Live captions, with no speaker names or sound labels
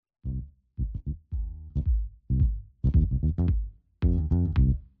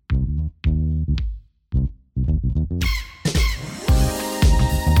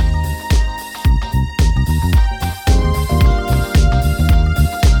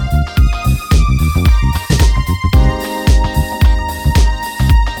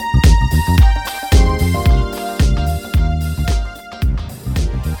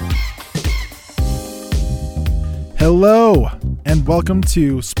and welcome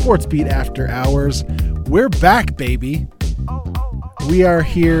to Sports Beat After Hours. We're back, baby. We are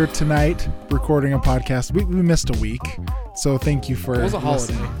here tonight recording a podcast. We missed a week, so thank you for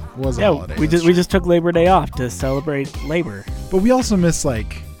listening. It was a holiday. We just took Labor Day off to celebrate labor. But we also missed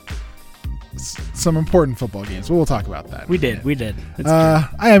some important football games. But we'll talk about that. We did. I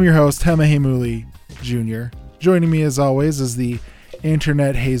am your host, Hema Hemuli Jr. Joining me as always is the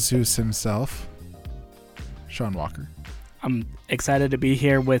Internet Jesus himself, Sean Walker. I'm excited to be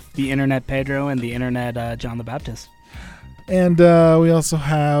here with the Internet Pedro and the Internet John the Baptist. And we also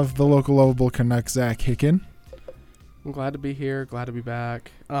have the local lovable Canuck, Zach Hicken. I'm glad to be here. Glad to be back.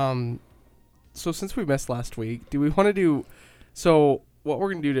 So since we missed last week, do we want to do... So what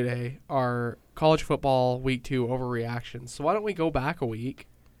we're going to do today are college football week 2 overreactions. So why don't we go back a week?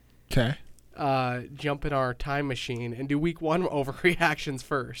 Okay. Jump in our time machine and do week 1 overreactions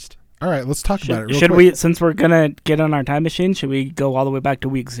first. All right, let's talk about it Should we, since we're going to get on our time machine, should we go all the way back to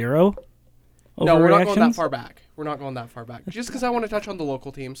week 0? No, we're not going that far back. Just because I want to touch on the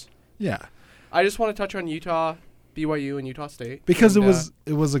local teams. Yeah. I just want to touch on Utah, BYU, and Utah State. Because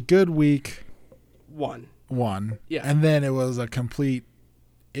it was a good week. One. Yeah. And then it was a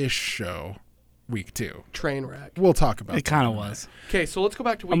complete-ish show week 2. Train wreck. We'll talk about it. Kind of was. Okay, so let's go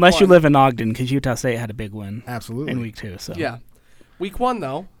back to week 1. Unless you live in Ogden, because Utah State had a big win. Absolutely. In week 2. So. Yeah. Week 1,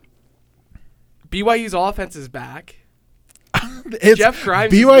 though. BYU's offense is back. Jeff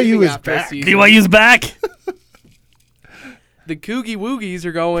Grimes BYU is back. BYU's back. The Cougie Woogies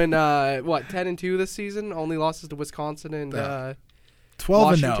are going 10-2 this season. Only losses to Wisconsin and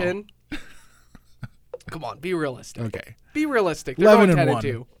 12-0. Come on, be realistic. Okay. Be realistic. They're going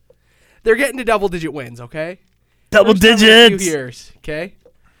 10-2. They're getting to double-digit wins. Okay. Double digits. In a few years. Okay.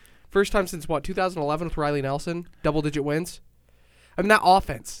 First time since 2011 with Riley Nelson. Double-digit wins. I mean, that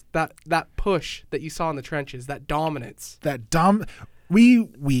offense, that push that you saw in the trenches, that dominance. We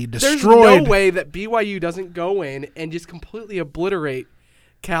destroyed. There's no way that BYU doesn't go in and just completely obliterate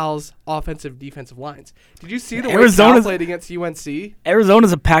Cal's defensive lines. Did you see the way Cal played against UNC?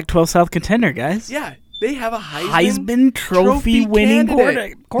 Arizona's a Pac-12 South contender, guys. Yeah, they have a Heisman Trophy winning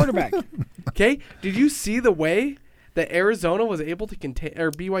quarterback. Okay, did you see the way that Arizona was able to contain, or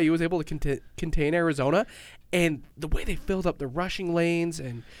BYU was able to contain Arizona, and the way they filled up the rushing lanes,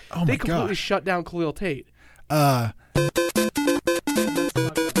 and they completely shut down Khalil Tate. Yeah,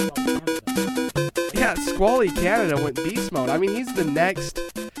 Squally Canada went beast mode. I mean, he's the next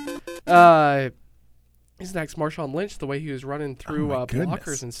Marshawn Lynch, the way he was running through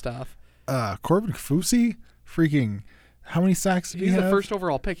blockers and stuff. Corbin Kafusi, freaking, how many sacks did he have? He's the first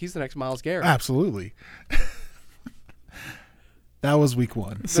overall pick. He's the next Myles Garrett. Absolutely. That was week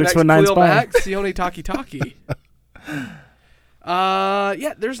 1. 6'9" spy. Sione Takitaki.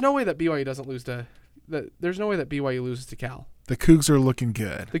 Yeah, there's no way that BYU doesn't lose to. There's no way that BYU loses to Cal. The Cougs are looking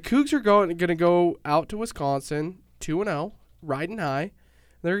good. The Cougs are going to go out to Wisconsin 2-0, riding high.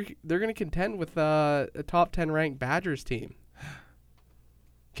 They're going to contend with a top 10 ranked Badgers team.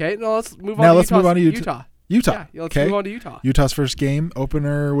 Okay, now let's move on to Utah. Utah. Yeah, let's move on to Utah. Utah's first game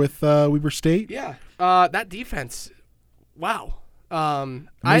opener with Weber State. Yeah. That defense. Wow.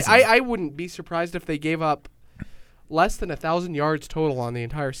 I wouldn't be surprised if they gave up less than 1,000 yards total on the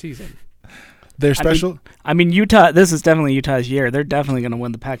entire season. They're special. I mean, Utah. This is definitely Utah's year. They're definitely going to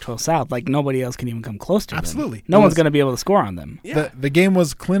win the Pac-12 South. Like nobody else can even come close to them. Absolutely. No one's going to be able to score on them. Yeah. The game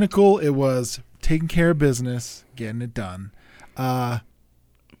was clinical. It was taking care of business, getting it done. And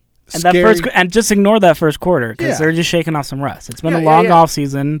just ignore that first quarter because they're just shaking off some rust. It's been a long off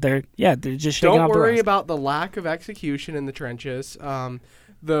season. They're just shaking off the rust. Don't worry about the lack of execution in the trenches.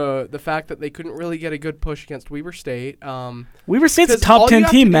 The fact that they couldn't really get a good push against Weber State. Weber State's a top 10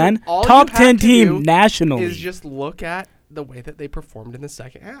 team, man. Top 10 team nationally. Is just look at the way that they performed in the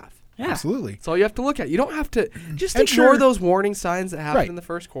second half. Yeah. Absolutely. That's all you have to look at. You don't have to just ignore those warning signs that happened in the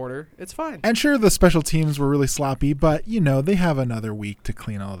first quarter. It's fine. And sure, the special teams were really sloppy, but, they have another week to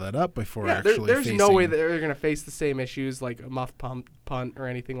clean all that up before there's no way that they're going to face the same issues like a muff punt or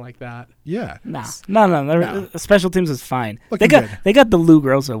anything like that. Yeah. No. Special teams is fine. They got the Lou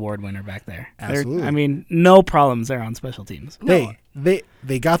Gross Award winner back there. Absolutely. No problems there on special teams. No.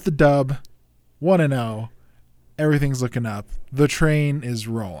 They got the dub, 1-0. Everything's looking up. The train is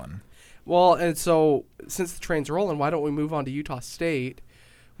rolling. Well, and so since the train's rolling, why don't we move on to Utah State,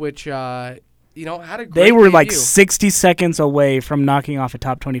 which had a great They were debut. like 60 seconds away from knocking off a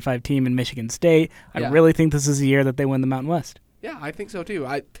top 25 team in Michigan State. I really think this is the year that they win the Mountain West. Yeah, I think so too.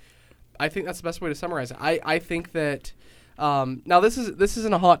 I think that's the best way to summarize it. I think that now this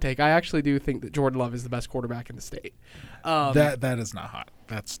isn't a hot take. I actually do think that Jordan Love is the best quarterback in the state. That is not hot.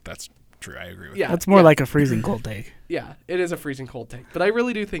 That's true. I agree with Yeah, That's more like a freezing cold take. Yeah, it is a freezing cold take. But I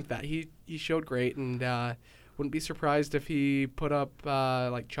really do think that he showed great, and wouldn't be surprised if he put up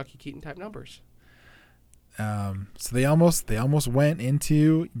like Chucky Keaton type numbers. So they almost went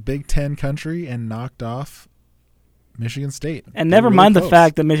into Big Ten country and knocked off Michigan State. And They were never really mind the close.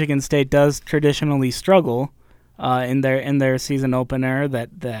 fact that Michigan State does traditionally struggle in their season opener.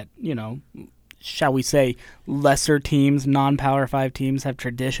 That shall we say, lesser teams, non-Power 5 teams, have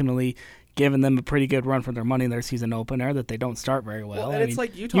traditionally given them a pretty good run for their money in their season opener. That they don't start very well. And I it's mean,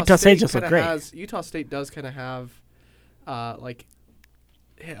 like Utah State just looked kinda great. Utah State does kind of have like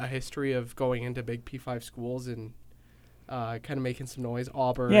a history of going into big P5 schools and kind of making some noise.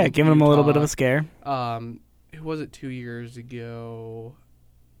 Auburn, Yeah, giving them a little bit of a Utah. scare. Who was it 2 years ago?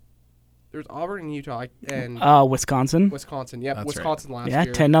 There's Auburn and Utah and Wisconsin. Wisconsin. Yep, That's right. Wisconsin last Yeah,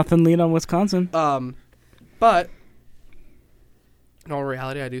 year. 10-0 lead on Wisconsin. But in all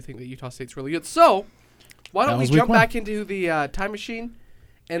reality, I do think that Utah State's really good. So why That don't we was week jump one. back into the time machine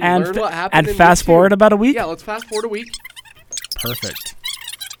and And learn fa- what happened and in fast week forward 2? about a week. Yeah, let's fast forward a week. Perfect.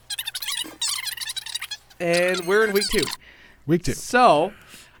 And we're in week 2. Week 2. So,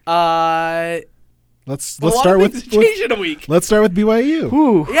 Let's a lot start of with things have changed in a week. let's start with BYU.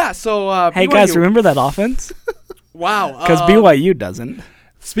 Ooh. Yeah, so Hey BYU, guys, remember that offense? Wow, Because BYU doesn't.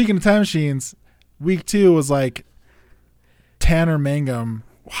 Speaking of time machines, week 2 was like Tanner Mangum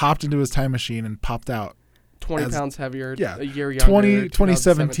hopped into his time machine and popped out. 20 as- pounds heavier, yeah, a year younger,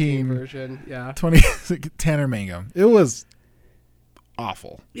 2017 version. Yeah, 20 Tanner Mangum. It was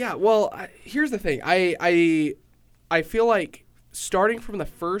awful. yeah. Well, here's the thing. I feel like starting from the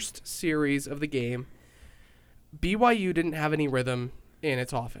first series of the game, BYU didn't have any rhythm in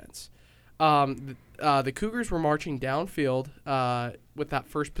its offense. The Cougars were marching downfield with that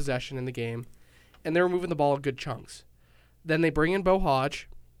first possession in the game, and they were moving the ball in good chunks. Then they bring in Bo Hodge,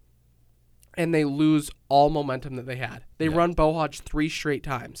 and they lose all momentum that they had. They Yeah. run Bo Hodge 3 straight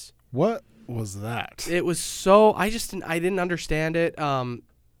times. What was that? It was so I didn't understand it. Do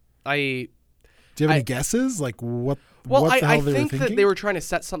you have any guesses? Like what? What the I hell they think were that thinking? they were trying to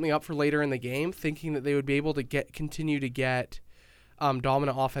set something up for later in the game, thinking that they would be able to continue to get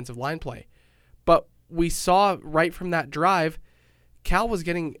dominant offensive line play. But we saw right from that drive, Cal was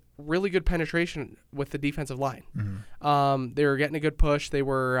getting really good penetration with the defensive line. Mm-hmm. They were getting a good push. They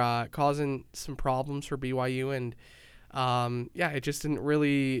were causing some problems for BYU, and it just didn't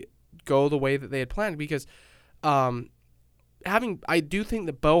really go the way that they had planned because I do think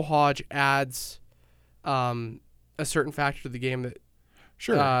that Bo Hodge adds a certain factor to the game that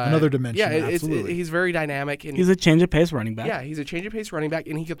Sure, another dimension. Yeah, absolutely. he's very dynamic and He's a change of pace running back. yeah, he's a change of pace running back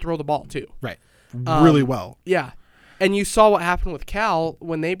and he could throw the ball too. right, really well. Yeah, and you saw what happened with Cal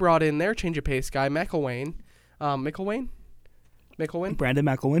when they brought in their change of pace guy McElwain, Brandon McElwain.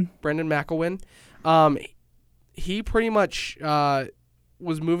 Brendan McElwain. He pretty much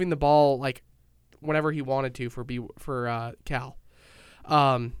was moving the ball like whenever he wanted to for Cal.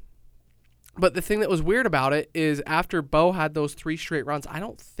 But the thing that was weird about it is after Bo had those 3 straight runs, I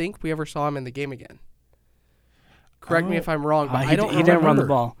don't think we ever saw him in the game again. Correct me if I'm wrong, but I don't He didn't run the remember.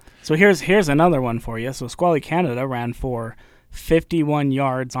 ball. So here's another one for you. So Squally Canada ran for 51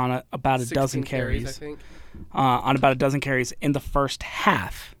 yards on about a 16 dozen I carries. think. On about a dozen carries in the first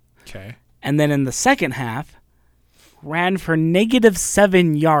half. Okay. And then in the second half, ran for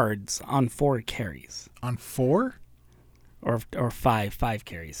 -7 yards on 4 carries. On 4? Or five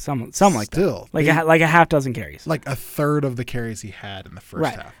carries. Something like that. Still, Like a half dozen carries. like a third of the carries he had in the first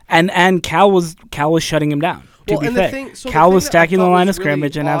Right. half. And Cal was shutting him down. To Well, be and the fair, thing- so the Cal thing was that I stacking the thought line was of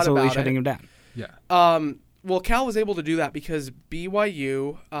scrimmage really and odd absolutely about shutting it- him down. Yeah. Well, Cal was able to do that because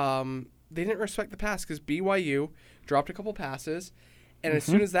BYU, they didn't respect the pass because BYU dropped a couple passes, and as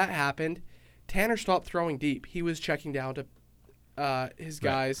soon as that happened, Tanner stopped throwing deep. He was checking down to his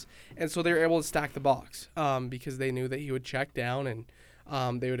guys, and so they were able to stack the box because they knew that he would check down,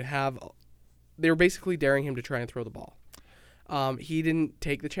 and they were basically daring him to try and throw the ball. He didn't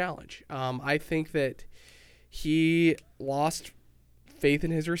take the challenge. I think that he lost faith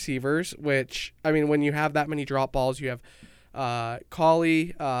in his receivers, which, I mean, when you have that many drop balls, you have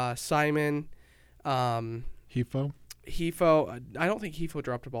Colley, Simon, Hefo? Hefo. I don't think Hefo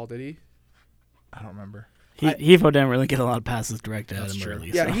dropped a ball, did he? I don't remember. Hefo didn't really get a lot of passes directed at That's him true.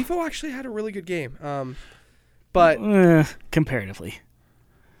 early. Yeah, so. Hefo actually had a really good game. But Comparatively.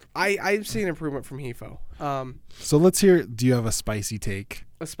 I've seen improvement from Hefo. So let's hear. Do you have a spicy take?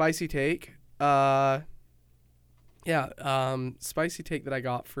 A spicy take. Spicy take that I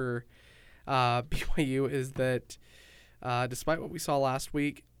got for BYU is that despite what we saw last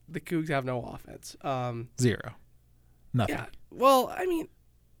week, the Cougs have no offense. 0. Nothing. Yeah. Well, I mean,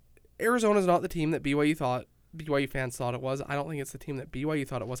 Arizona's not the team that BYU fans thought it was. I don't think it's the team that BYU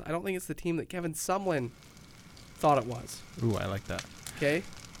thought it was. I don't think it's the team that Kevin Sumlin thought it was. Ooh, I like that. Okay?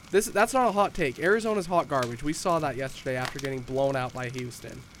 That's not a hot take. Arizona's hot garbage. We saw that yesterday after getting blown out by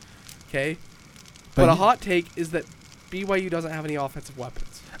Houston. Okay? But a hot take is that BYU doesn't have any offensive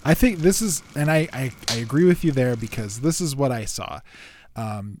weapons. I think this is, and I agree with you there because this is what I saw.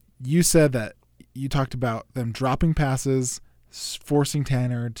 You said that you talked about them dropping passes, forcing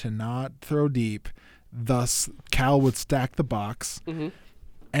Tanner to not throw deep, thus Cal would stack the box,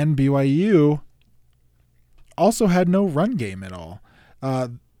 and BYU also had no run game at all.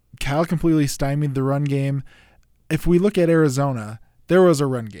 Cal completely stymied the run game. If we look at Arizona, there was a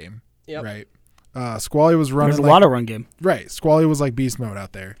run game, right? Squally was running. There's a lot of run game. Right. Squally was like beast mode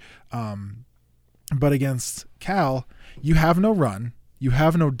out there. But against Cal, you have no run. You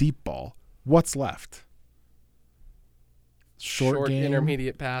have no deep ball. What's left? Short game.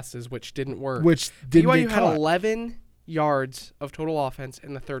 Intermediate passes, which didn't work. Which didn't BYU get had caught. 11 yards of total offense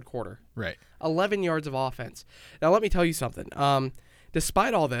in the third quarter. Right. 11 yards of offense. Now, let me tell you something.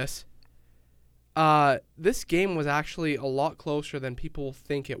 Despite all this, this game was actually a lot closer than people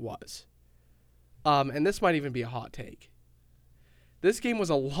think it was. And this might even be a hot take. This game was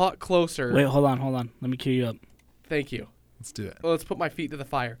a lot closer. Wait, hold on. Let me cue you up. Thank you. Let's do it. Well, let's put my feet to the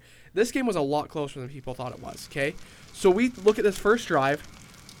fire. This game was a lot closer than people thought it was, okay? So we look at this first drive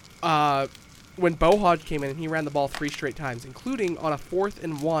when Bo Hodge came in and he ran the ball 3 straight times, including on a 4th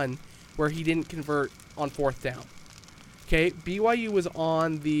and 1 where he didn't convert on 4th down. Okay, BYU was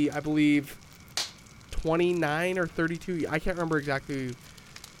on the, I believe, 29 or 32. I can't remember exactly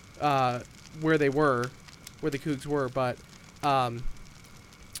where the Cougs were, but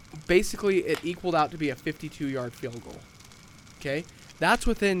basically it equaled out to be a 52-yard field goal. Okay, that's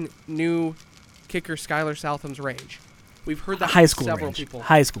within new kicker Skylar Southam's range. We've heard that High from school several range. people.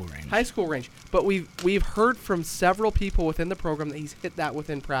 High school range. High school range. But we've heard from several people within the program that he's hit that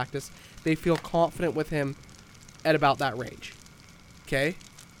within practice. They feel confident with him at about that range. Okay?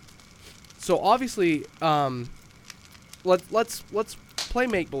 So obviously, let's play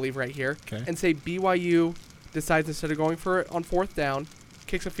make-believe right here and say BYU decides instead of going for it on 4th down,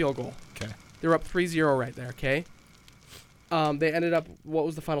 kicks a field goal. Okay. They're up 3-0 right there, okay? They ended up, what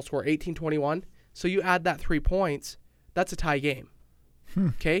was the final score? 18-21. So you add that 3 points, that's a tie game.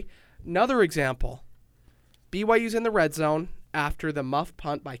 Okay? Another example. BYU's in the red zone after the muff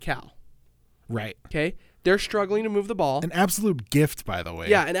punt by Cal. Right. Okay? They're struggling to move the ball. An absolute gift, by the way.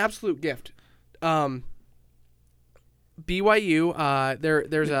 Yeah, an absolute gift. BYU,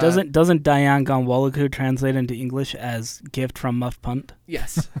 there's a... Doesn't Diane Gonwalaku translate into English as gift from muff punt?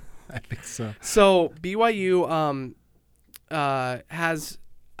 Yes. I think so. So BYU has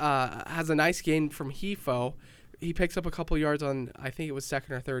a nice gain from Hefo. He picks up a couple yards on, I think it was 2nd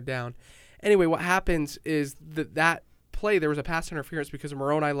or 3rd down. Anyway, what happens is that play, there was a pass interference because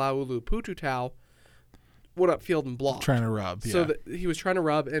Moroni Laulu Pututau went upfield and blocked. Trying to rub, yeah. So he was trying to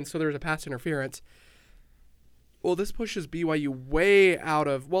rub, and so there was a pass interference. Well, this pushes BYU way out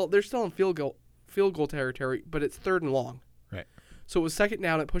of, well, they're still in field goal territory, but it's 3rd and long. Right. So it was 2nd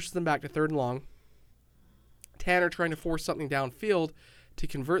down. It pushes them back to 3rd and long. Tanner trying to force something downfield to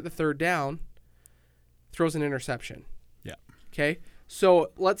convert the 3rd down, throws an interception. Yeah. Okay?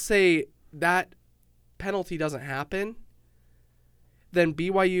 So let's say that penalty doesn't happen. Then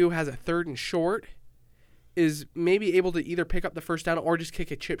BYU has a 3rd and short, is maybe able to either pick up the 1st down or just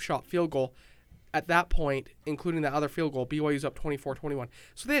kick a chip shot field goal. At that point, including the other field goal, BYU's up 24-21.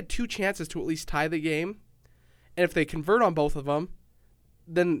 So they had 2 chances to at least tie the game. And if they convert on both of them,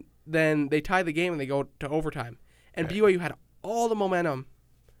 then they tie the game and they go to overtime. And right. BYU had all the momentum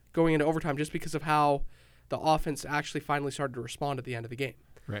going into overtime just because of how the offense actually finally started to respond at the end of the game.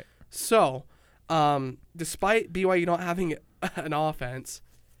 Right. So, despite BYU not having an offense,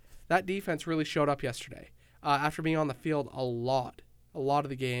 that defense really showed up yesterday. After being on the field a lot of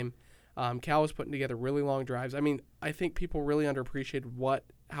the game, Cal was putting together really long drives. I mean, I think people really underappreciated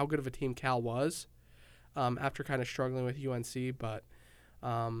how good of a team Cal was after kind of struggling with UNC. But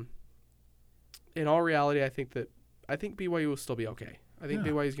in all reality, I think BYU will still be okay. I think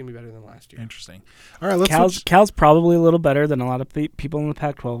BYU is going to be better than last year. Interesting. All right, let's Cal's probably a little better than a lot of people in the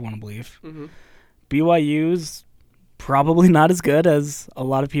Pac-12 want to believe. Mm-hmm. BYU's probably not as good as a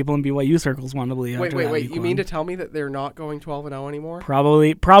lot of people in BYU circles want to believe. Wait. You mean to tell me that they're not going 12-0 anymore?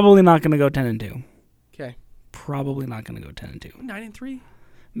 Probably not going to go 10-2. Okay. Probably not going to go 10-2. 9-3.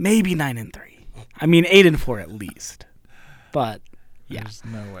 Maybe 9-3. I mean 8-4 at least. But yeah, there's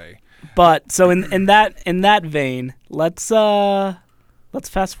no way. But so in that vein, let's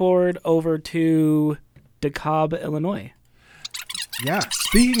fast forward over to DeKalb, Illinois. Yeah.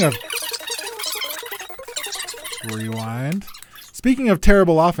 Speaking of rewind. Speaking of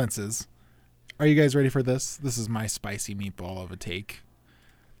terrible offenses, are you guys ready for this? This is my spicy meatball of a take.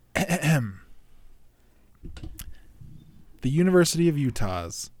 The University of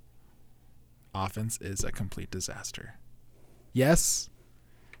Utah's offense is a complete disaster. Yes,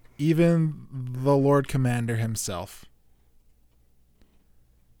 even the Lord Commander himself,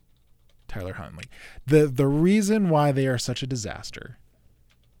 Tyler Huntley. The reason why they are such a disaster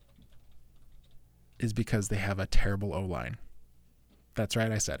is because they have a terrible O-line. That's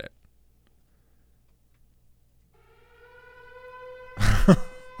right, I said it.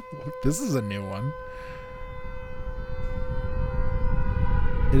 This is a new one.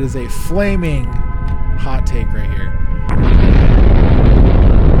 It is a flaming hot take right here.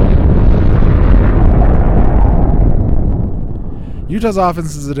 Utah's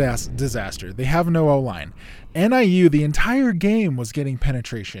offense is a disaster. They have no O-line. NIU, the entire game was getting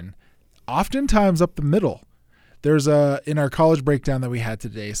penetration, oftentimes up the middle. There's in our college breakdown that we had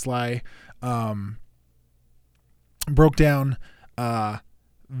today, Sly broke down the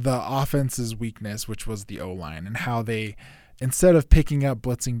offense's weakness, which was the O-line, and how they, instead of picking up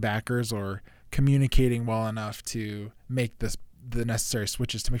blitzing backers or communicating well enough to make the necessary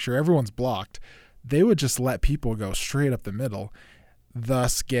switches to make sure everyone's blocked, they would just let people go straight up the middle,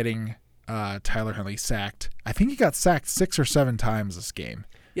 thus getting Tyler Huntley sacked. I think he got sacked 6 or 7 times this game.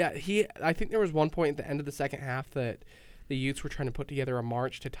 Yeah, I think there was one point at the end of the second half that the Utes were trying to put together a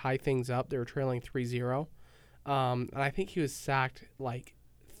march to tie things up. They were trailing 3-0. And I think he was sacked like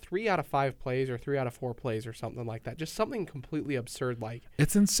 3 out of 5 plays or 3 out of 4 plays or something like that. Just something completely absurd like.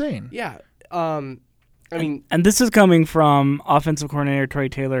 It's insane. Yeah. I mean. And this is coming from offensive coordinator Troy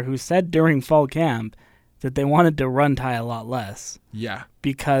Taylor, who said during fall camp that they wanted to run Ty a lot less. Yeah.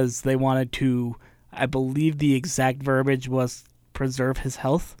 Because they wanted to, I believe the exact verbiage was preserve his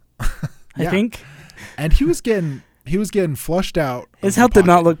health. I think. And he was getting flushed out. His health did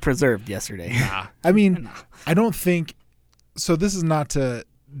not look preserved yesterday. Nah. I mean, I don't think so. This is not to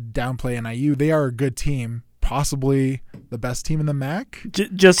downplay NIU. They are a good team, possibly the best team in the MAC.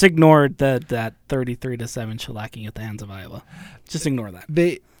 Just ignore that 33-7 shellacking at the hands of Iowa. Just ignore that.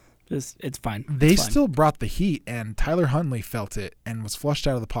 It's fine. They still brought the heat, and Tyler Huntley felt it and was flushed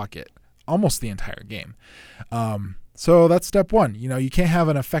out of the pocket almost the entire game. So that's step one. You can't have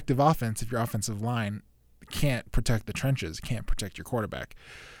an effective offense if your offensive line can't protect the trenches, can't protect your quarterback.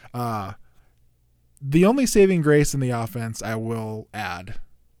 The only saving grace in the offense, I will add,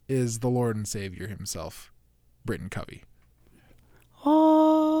 is the Lord and Savior himself, Britton Covey.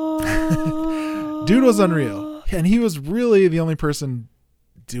 Oh. Dude was unreal. And he was really the only person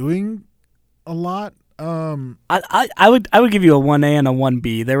doing a lot. I would give you a 1A and a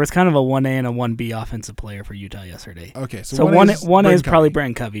 1B. There was kind of a 1A and a 1B offensive player for Utah yesterday. Okay, so 1A is probably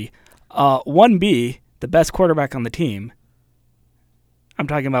Britton Covey. 1B, the best quarterback on the team. I'm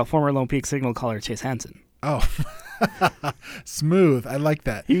talking about former Lone Peak signal caller Chase Hansen. Oh, smooth. I like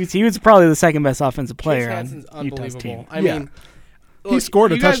that. He was probably the second best offensive player Hansen's on Utah's team. I mean, he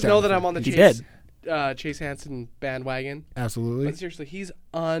scored a touchdown. You guys know that I'm on the Chase Hansen bandwagon. Absolutely. But seriously, he's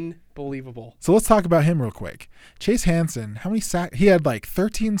unbelievable. So let's talk about him real quick. Chase Hansen, how many sacks? He had like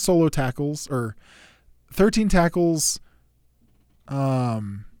 13 solo tackles or 13 tackles,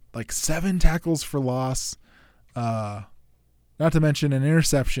 like 7 tackles for loss, not to mention an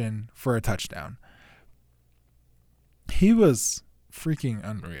interception for a touchdown. He was freaking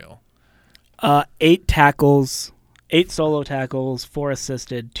unreal. 8 tackles. 8 solo tackles, 4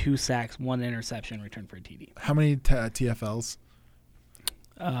 assisted, 2 sacks, 1 interception, return for a TD. How many TFLs?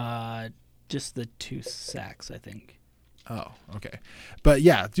 Just the 2 sacks, I think. Oh, okay. But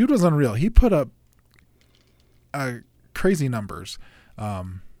yeah, dude was unreal. He put up crazy numbers. I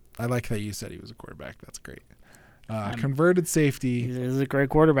like that you said he was a quarterback. That's great. Converted safety. He was a great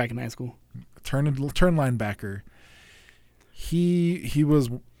quarterback in high school. Turn linebacker. He was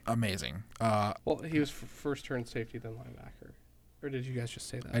amazing. Well, he was first turn safety, then linebacker. Or did you guys just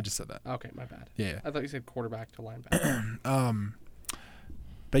say that? I just said that. Okay, my bad. Yeah. I thought you said quarterback to linebacker.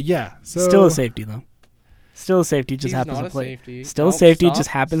 But yeah, so still a safety though. Still a safety, just happens to play. Safety. Still a safety, just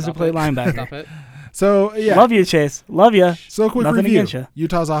happens to play linebacker. Stop it. So yeah, love you, Chase. Love you. So quick Nothing review. against you.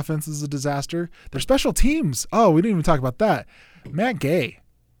 Utah's offense is a disaster. Their special teams. Oh, we didn't even talk about that. Matt Gay,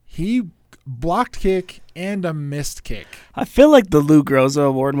 he blocked kick and a missed kick. I feel like the Lou Groza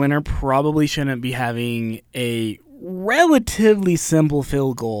Award winner probably shouldn't be having a relatively simple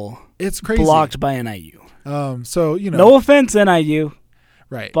field goal. It's crazy. Blocked by NIU. So no offense, NIU.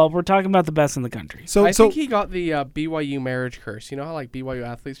 Right. But we're talking about the best in the country. I think he got the BYU marriage curse. You know how like BYU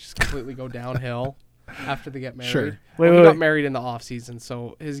athletes just completely go downhill? after they get married. Sure. He Wait. got married in the off season,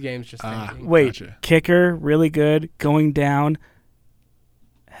 so his game's just tanking. Wait, Gotcha. kicker, really good, going down.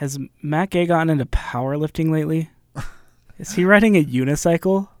 Has Matt Gay gotten into powerlifting lately? Is he riding a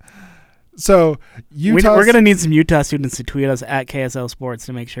unicycle? So Utah's, We're going to need some Utah students to tweet us at KSL Sports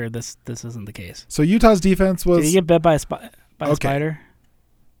to make sure this isn't the case. So Utah's defense Did he was get bit by a Okay. spider?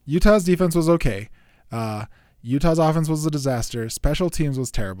 Utah's defense was okay. Utah's offense was a disaster. Special teams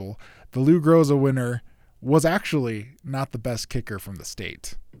was terrible. The Lou Groza winner was actually not the best kicker from the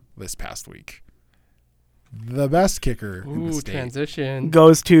state this past week. The best kicker in the Ooh, state. transition.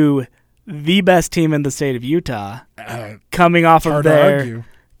 Goes to the best team in the state of Utah, Uh, coming off hard of to their argue.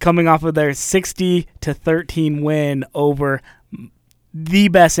 60-13 win over the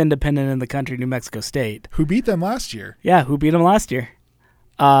best independent in the country, New Mexico State. Who beat them last year? Yeah, who beat them last year?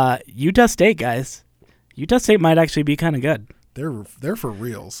 Utah State, guys. Utah State might actually be kind of good. They're for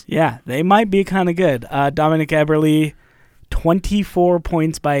reals. Yeah, they might be kind of good. Dominic Eberle, 24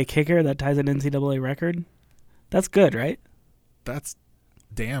 points by a kicker. That ties an NCAA record. That's good, right? That's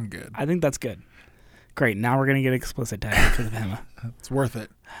damn good. I think that's good. Great. Now we're going to get explicit tag because of him. It's worth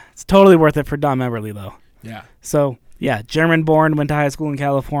it. It's totally worth it for Dom Eberle, though. Yeah. So, yeah, German-born, went to high school in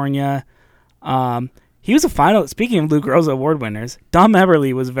California. He was a finalist. Speaking of Lou Groza award winners, Dom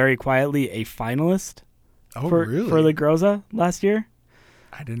Eberle was very quietly a finalist Oh, for really? the Groza last year.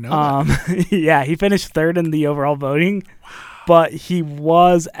 I didn't know that. Yeah, he finished third in the overall voting, but he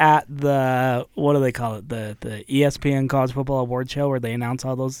was at the, what do they call it, the ESPN College Football Award Show where they announce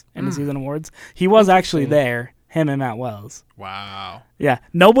all those end-of-season awards. He was actually there, him and Matt Wells. Wow. Yeah,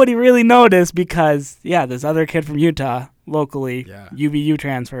 nobody really noticed because, yeah, this other kid from Utah, locally, Yeah. UVU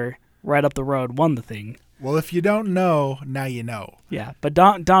transfer, right up the road, won the thing. Well, if you don't know, now you know. Yeah, but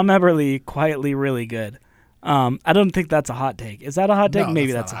Dom Eberle, quietly really good. I don't think that's a hot take. Is that a hot take? No,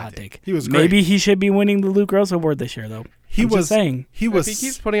 Maybe that's that's not a a hot hot take. take. He was great. Maybe he should be winning the Lou Groza Award this year, though. He I'm was just saying. He If was. he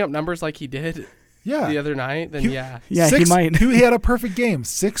keeps putting up numbers like he did yeah. the other night, then He- yeah. Yeah, he might. He had a perfect game.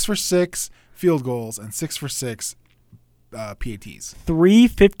 6 for 6 field goals and 6 for 6 PATs.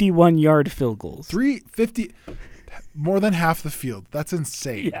 351-yard field goals. 350, more than half the field. That's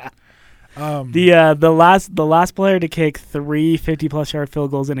insane. Yeah. The The last player to kick 3 50-plus yard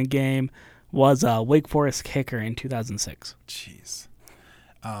field goals in a game was Wake Forest kicker in 2006. Jeez.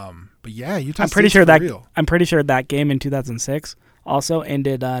 But yeah, Utah. I'm pretty State's sure for that real. I'm pretty sure that game in 2006 also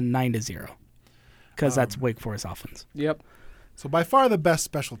ended 9-0 because that's Wake Forest offense. Yep. So by far the best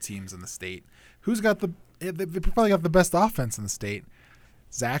special teams in the state. Who's got the? They probably got the best offense in the state.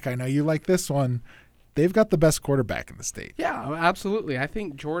 Zach, I know you like this one. They've got the best quarterback in the state. Yeah, absolutely. I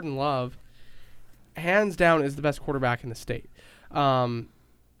think Jordan Love, hands down, is the best quarterback in the state.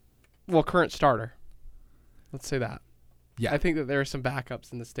 Well, current starter. Let's say that. Yeah. I think that there are some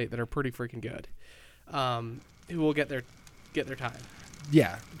backups in the state that are pretty freaking good. Who will get their time.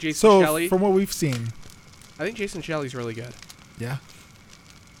 Yeah. Jason So Shelley. from what we've seen, I think Jason Shelley's really good. yeah.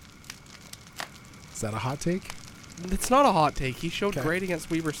 Is that a hot take? It's not a hot take. He showed Okay. great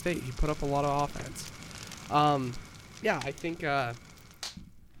against Weber State. He put up a lot of offense. Yeah, I think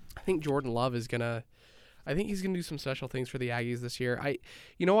Jordan Love is gonna. I think he's gonna do some special things for the Aggies this year.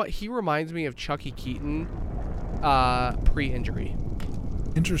 You know what? He reminds me of Chucky Keaton, pre-injury.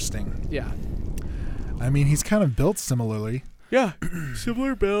 Interesting. Yeah. I mean, he's kind of built similarly. Yeah.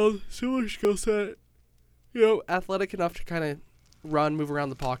 Similar build, similar skill set. You know, athletic enough to kind of run, move around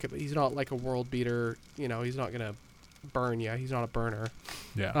the pocket, but he's not like a world beater. You know, he's not gonna burn you. He's not a burner.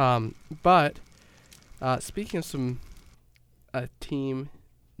 Yeah. But speaking of a team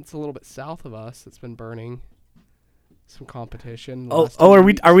that's a little bit south of us that's been burning some competition. the last 2 Are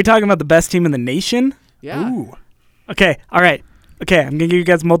weeks. we talking about the best team in the nation? Yeah. Ooh. Okay, all right. Okay, I'm gonna give you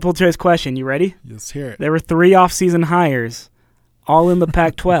guys a multiple choice question. You ready? Let's hear it. There were 3 off-season hires, all in the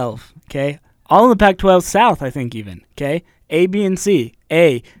Pac-12. Okay, all in the Pac-12 South, I think even. Okay, A, B, and C.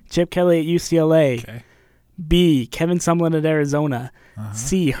 A, Chip Kelly at UCLA. Okay. B, Kevin Sumlin at Arizona. Uh-huh.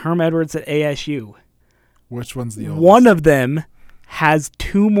 C, Herm Edwards at ASU. Which one's the oldest? One of them has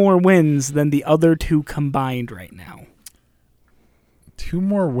 2 more wins than the other 2 combined right now. 2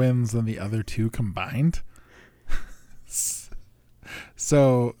 more wins than the other 2 combined.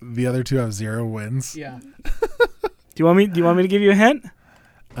 So the other 2 have 0 wins. Yeah. Do you want me to give you a hint?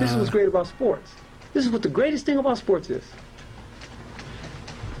 This is what's great about sports. This is what the greatest thing about sports is.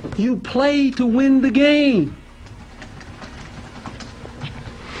 You play to win the game.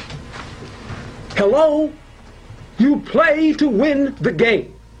 Hello? You play to win the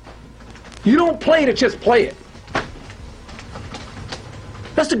game. You don't play to just play it.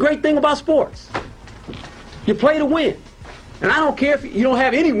 That's the great thing about sports. You play to win. And I don't care if you don't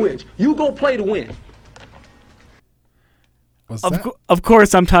have any wins. You go play to win. What's that? Of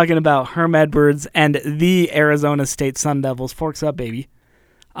course, I'm talking about Herm Edwards and the Arizona State Sun Devils. Forks up, baby.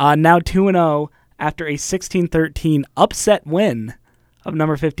 Now 2-0 after a 16-13 upset win of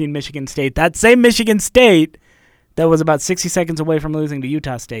number 15 Michigan State. That same Michigan State that was about 60 seconds away from losing to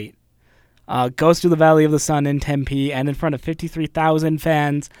Utah State. Goes to the Valley of the Sun in Tempe and in front of 53,000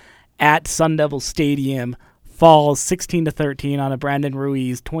 fans at Sun Devil Stadium. Falls 16-13 on a Brandon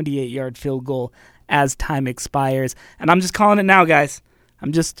Ruiz 28-yard field goal as time expires. And I'm just calling it now, guys.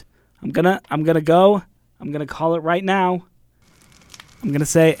 I'm gonna call it right now. I'm gonna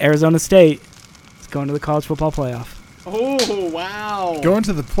say Arizona State is going to the college football playoff. Oh, wow. Going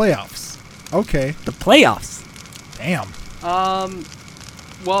to the playoffs. Okay. The playoffs. Damn.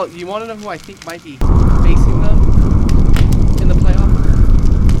 Well, you want to know who I think might be facing them in the playoff?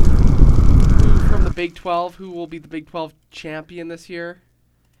 Who from the Big 12? Who will be the Big 12 champion this year?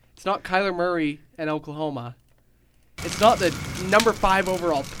 It's not Kyler Murray and Oklahoma. It's not the number 5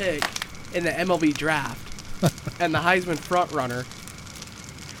 overall pick in the MLB draft and the Heisman frontrunner.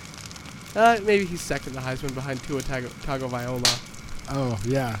 Maybe he's second the Heisman behind Tua Tagovailoa. Oh,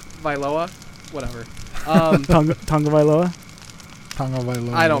 yeah. Vailoa? Whatever. Tonga Vailoa? Tonga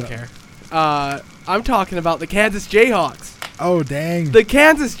Vailoa. I don't care. I'm talking about the Kansas Jayhawks. Oh, dang. The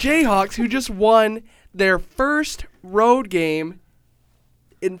Kansas Jayhawks, who just won their first road game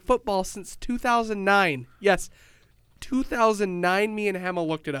in football since 2009. Yes, 2009. Me and Hema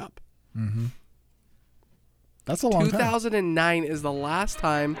looked it up. Mm-hmm. That's a long time. 2009 is the last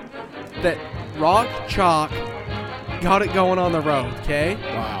time that Rock Chalk got it going on the road, okay?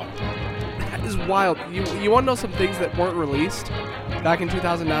 Wow. That is wild. You want to know some things that weren't released back in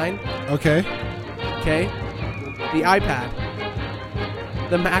 2009? Okay. Okay? The iPad.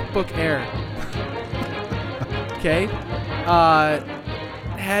 The MacBook Air. Okay?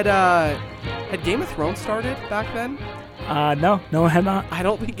 Had Game of Thrones started back then? No, had not. I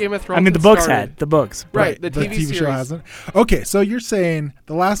don't think Game of Thrones I mean, the books had. The books. Right, the TV show series. hasn't. Okay, so you're saying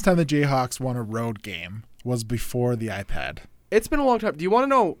the last time the Jayhawks won a road game was before the iPad. It's been a long time. Do you want to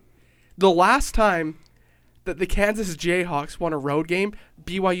know the last time that the Kansas Jayhawks won a road game?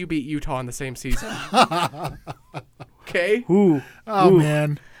 BYU beat Utah in the same season. Okay? Ooh. Oh,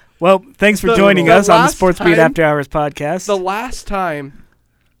 man. Well, thanks for joining us on the Sports Beat After Hours podcast. The last time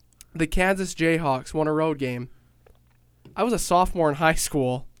the Kansas Jayhawks won a road game, I was a sophomore in high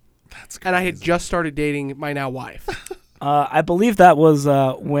school, That's crazy. and I had just started dating my now wife. I believe that was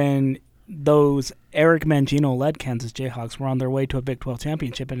when those Eric Mangino-led Kansas Jayhawks were on their way to a Big 12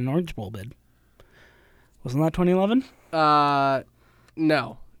 championship in an Orange Bowl bid. Wasn't that 2011?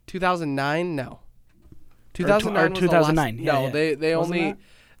 No. 2009? No. Or 2009 was 2009. The Yeah, last, yeah. they Wasn't only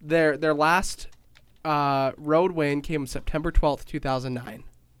their last road win came September 12th, 2009.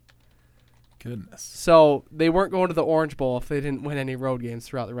 Goodness. So they weren't going to the Orange Bowl if they didn't win any road games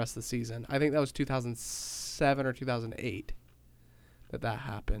throughout the rest of the season. I think that was 2007 or 2008 that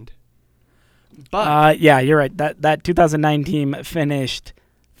happened. But Yeah, you're right. That 2009 team finished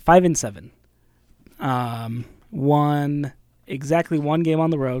 5-7. Won exactly one game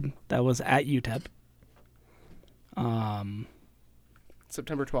on the road. That was at UTEP.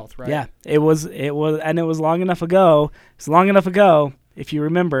 September 12th, right? Yeah, it was, and it was long enough ago. It's long enough ago, if you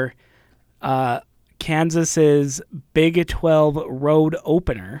remember. Kansas's Big 12 road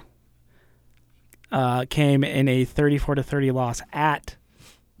opener came in a 34-30 loss at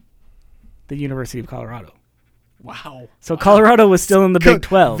the University of Colorado. Wow. So Colorado was still in the Big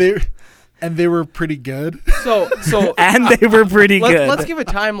 12. They were pretty good. So And they were pretty good. Let's give a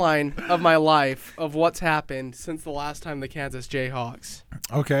timeline of my life of what's happened since the last time the Kansas Jayhawks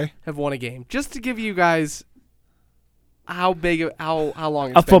Okay. have won a game, just to give you guys how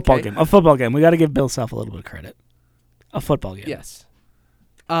long it's a been, football okay? game. A football game. We got to give Bill Self a little bit of credit. A football game. Yes.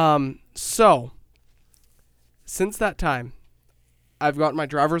 So since that time, I've gotten my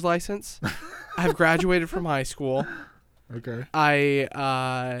driver's license. I've graduated from high school. Okay.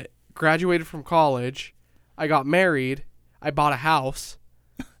 I graduated from college. I got married. I bought a house.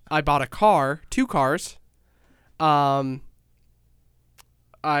 I bought a car, 2 cars. I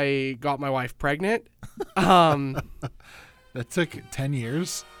got my wife pregnant. That took 10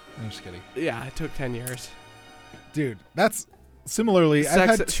 years. I'm just kidding. Yeah, it took 10 years. Dude, that's similarly,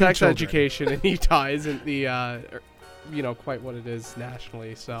 I've had 2 Sex children. education in Utah isn't the, quite what it is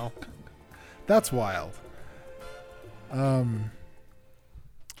nationally. So That's wild. Man.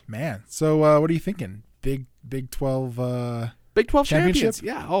 So what are you thinking? Big 12 Big 12 championship? champions.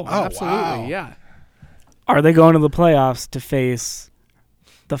 Yeah. Oh, Oh, absolutely. wow. Yeah. Are they going to the playoffs to face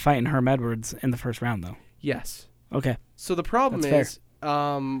the fighting Herm Edwards in the first round, though? Yes. Okay. So the problem That's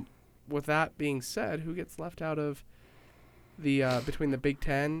is, with that being said, who gets left out of the between the Big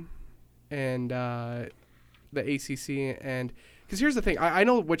Ten and the ACC, and because here's the thing, I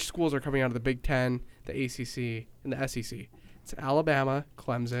know which schools are coming out of the Big Ten, the ACC, and the SEC. It's Alabama,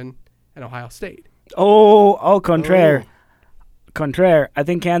 Clemson, and Ohio State. Contraire. Contraire. I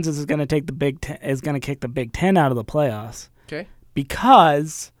think Kansas is going to take kick the Big Ten out of the playoffs. Okay.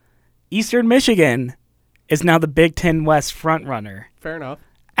 Because Eastern Michigan is now the Big Ten West frontrunner Fair enough.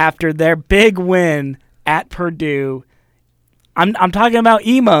 after their big win at Purdue. I'm talking about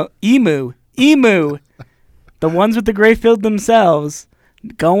Emu. The ones with the gray field themselves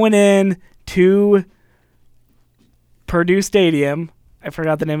going in to Purdue Stadium. I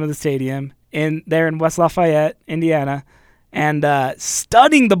forgot the name of the stadium. There in West Lafayette, Indiana. And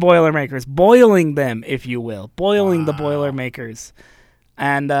stunning the Boilermakers. Boiling them, if you will. Boiling the Boilermakers.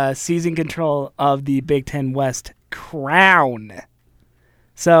 And seizing control of the Big Ten West crown.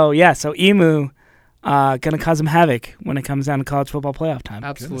 So Emu going to cause some havoc when it comes down to college football playoff time.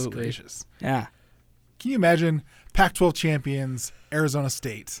 Absolutely. Goodness gracious. Yeah. Can you imagine Pac-12 champions Arizona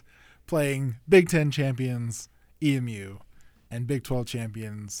State playing Big Ten champions EMU and Big 12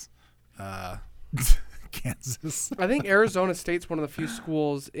 champions Kansas? I think Arizona State's one of the few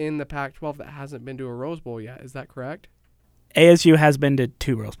schools in the Pac-12 that hasn't been to a Rose Bowl yet. Is that correct? ASU has been to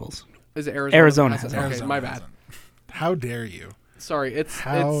 2 Rose Bowls. Is it Arizona? Arizona hasn't? hasn't. Okay, Arizona my bad. hasn't. How dare you? Sorry, it's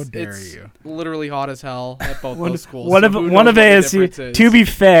literally hot as hell at both those schools. One so of who knows what the ASU. difference is? To be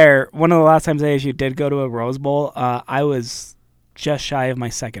fair, one of the last times ASU did go to a Rose Bowl, I was just shy of my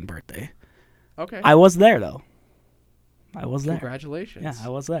 2nd birthday. Okay. I was there though. I was there. Congratulations. Yeah, I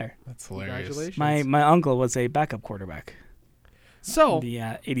was there. That's hilarious. Congratulations. My uncle was a backup quarterback. So in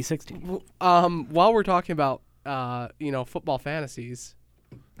the 86 team. While we're talking about football fantasies,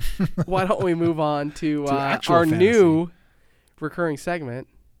 why don't we move on to actual our fantasy. new recurring segment,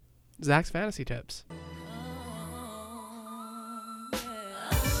 Zach's Fantasy Tips.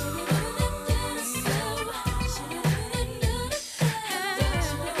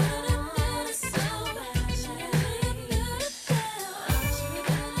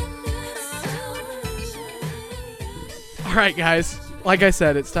 All right, guys. Like I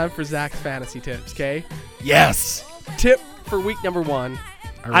said, it's time for Zach's Fantasy Tips, okay? Yes. Tip for week number 1.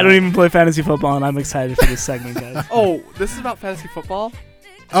 I don't even play fantasy football, and I'm excited for this segment, guys. Oh, this is about fantasy football?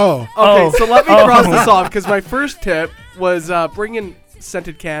 Oh. Okay, so let me cross this off, because my first tip was bring in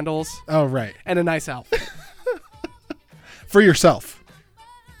scented candles Oh, right. and a nice outfit. For yourself.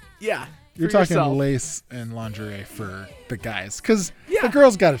 Yeah. You're for talking yourself. lace and lingerie for the guys. Because Yeah. the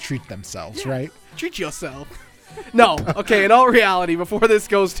girls got to treat themselves, Yeah. right? Treat yourself. No. Okay, in all reality, before this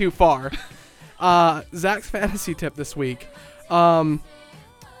goes too far, Zach's fantasy tip this week. I'm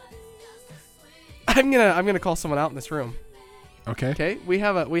gonna call someone out in this room. Okay. Okay, we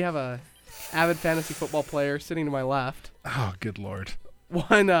have a avid fantasy football player sitting to my left. Oh, good Lord.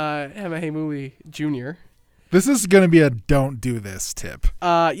 One Hemahemuli Jr. This is going to be a don't do this tip.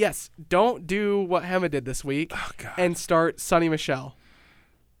 Yes, don't do what Hema did this week Oh, God. and start Sonny Michel.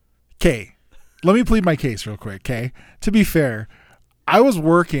 Okay. Let me plead my case real quick, okay? To be fair, I was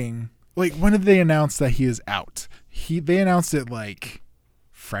working. Like, when did they announce that he is out? They announced it like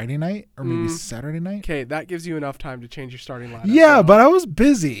Friday night or maybe Saturday night. Okay, that gives you enough time to change your starting lineup. Yeah, so- but I was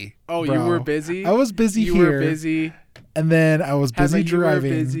busy. Oh, bro. you were busy? I was busy you here. were busy. And then I was busy Hema, you were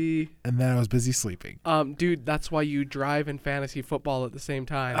driving. busy. And then I was busy sleeping. Dude, that's why you drive in fantasy football at the same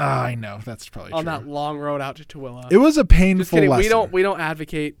time. I know. That's probably on true. that long road out to Tooele. It was a painful Just kidding. lesson. We don't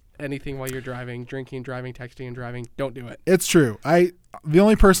advocate anything while you're driving, drinking, driving, texting, and driving. Don't do it. It's true. The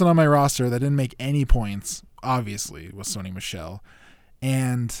only person on my roster that didn't make any points, obviously, was Sonny Michel.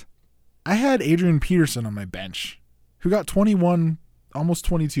 And I had Adrian Peterson on my bench, who got 21, almost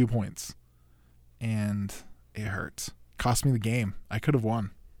 22 points. And it hurt. Cost me the game. I could have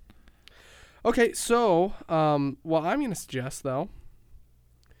won. Okay, so what I'm going to suggest, though,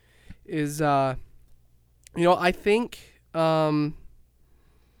 is, I think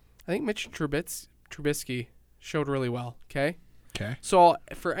Mitch Trubisky showed really well, okay? Okay. So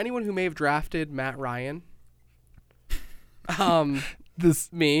for anyone who may have drafted Matt Ryan,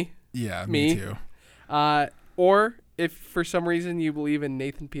 me, Yeah, Me? me too. or if for some reason you believe in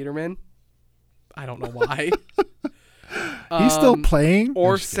Nathan Peterman, I don't know why. He's still playing?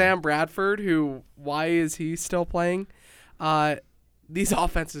 Or I'm just kidding. Sam Bradford, who, why is he still playing? These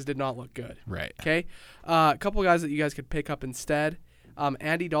offenses did not look good. Right. Okay? A couple of guys that you guys could pick up instead.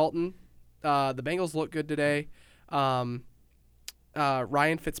 Andy Dalton. The Bengals look good today. Ryan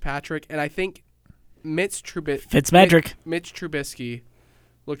Fitzpatrick. And I think Mitch Fitzmagic. Trubisky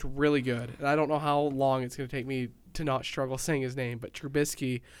looked really good. And I don't know how long it's going to take me to not struggle saying his name, but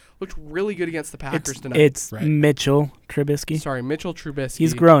Trubisky looked really good against the Packers tonight. It's Right. Mitchell Trubisky. Sorry, Mitchell Trubisky.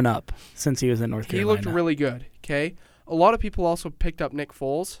 He's grown up since he was in North He Carolina. looked really good, okay? A lot of people also picked up Nick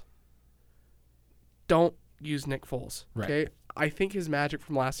Foles. Don't use Nick Foles, Right. okay? I think his magic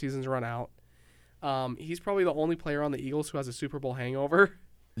from last season's run out. He's probably the only player on the Eagles who has a Super Bowl hangover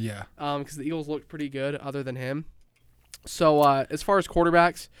Yeah. because the Eagles looked pretty good other than him. So as far as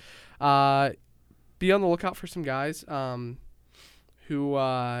quarterbacks, be on the lookout for some guys who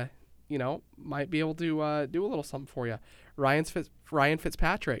might be able to do a little something for you. Ryan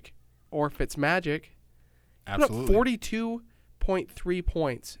Fitzpatrick or Fitzmagic put up Absolutely. 42.3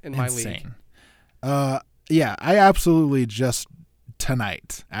 points in my league. Insane. Yeah, I absolutely just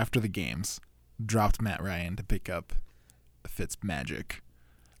tonight after the games dropped Matt Ryan to pick up Fitzmagic.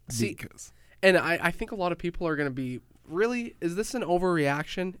 See, Because and I think a lot of people are going to be, really, is this an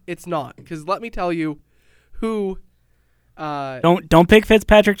overreaction? It's not, because let me tell you who. Don't pick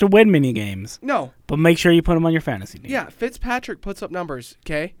Fitzpatrick to win many games, No, but make sure you put him on your fantasy team. yeah, Fitzpatrick puts up numbers,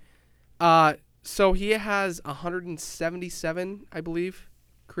 okay? So he has 177, I believe,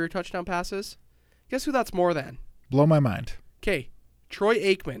 career touchdown passes. Guess who that's more than? blow my mind. Okay, Troy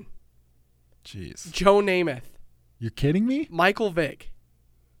Aikman, Jeez. Joe Namath, You're kidding me? Michael Vick,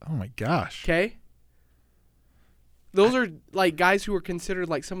 Oh my gosh. okay? Those are like guys who are considered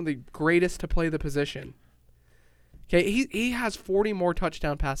like some of the greatest to play the position. Okay, he has 40 more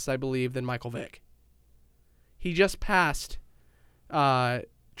touchdown passes, I believe, than Michael Vick. He just passed Troy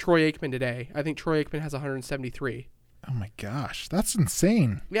Aikman today. I think Troy Aikman has 173. Oh my gosh. That's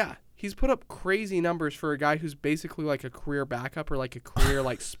insane. Yeah, he's put up crazy numbers for a guy who's basically like a career backup or like a career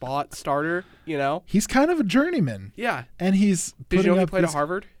like spot starter, you know? He's kind of a journeyman. Yeah. And he's Did you putting know he up played at these-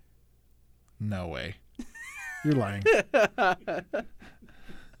 Harvard? No way. You're lying.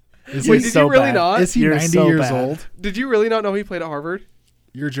 He's Wait, did so you really bad. not? Is he You're 90 so years bad. old? Did you really not know he played at Harvard?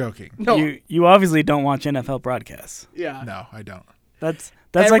 You're joking. No. You obviously don't watch NFL broadcasts. Yeah. No, I don't. That's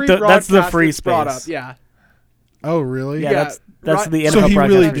Every like that's the broadcast free gets brought space. up, yeah. Oh, really? Yeah, Yeah, that's right. the NFL So he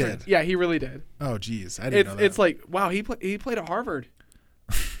broadcast really version. did. Yeah, he really did. Oh, geez. I didn't know that. It's like, wow, he played at Harvard.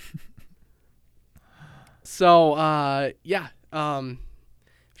 So, yeah.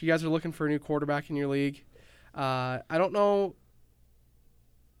 If you guys are looking for a new quarterback in your league, I don't know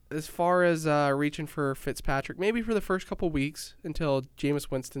as far as reaching for Fitzpatrick, maybe for the first couple weeks until Jameis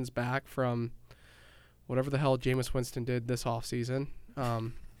Winston's back from whatever the hell Jameis Winston did this offseason.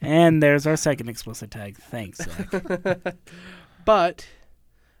 And there's our second explicit tag. Thanks, Zach. But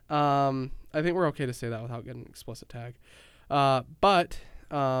I think we're okay to say that without getting an explicit tag.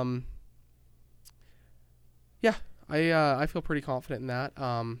 Yeah, I feel pretty confident in that.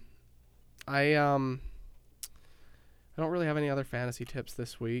 I don't really have any other fantasy tips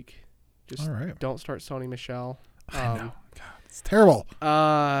this week. Just All right. don't start Sony Michel. I know. God, it's terrible.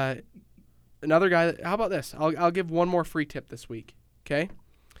 Another guy. How about this? I'll give one more free tip this week. Okay.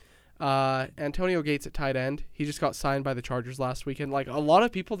 Antonio Gates at tight end. He just got signed by the Chargers last weekend. Like, a lot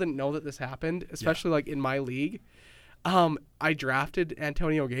of people didn't know that this happened, especially like in my league. I drafted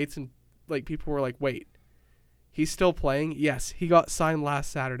Antonio Gates and like people were like, "Wait, he's still playing?" Yes, he got signed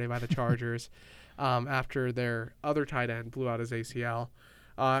last Saturday by the Chargers after their other tight end blew out his ACL.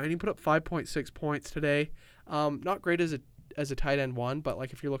 And he put up 5.6 points today. Not great as a tight end one, but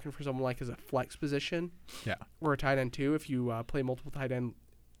like if you're looking for someone like as a flex position, Yeah. or a tight end two, if you play multiple tight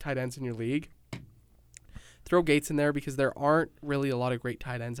ends in your league, throw Gates in there because there aren't really a lot of great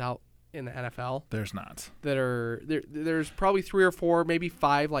tight ends out in the NFL There's not. that are there. There's probably 3 or 4, maybe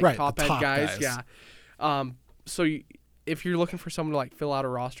 5 like Right, top the end top guys. guys. Yeah. So if you're looking for someone to like fill out a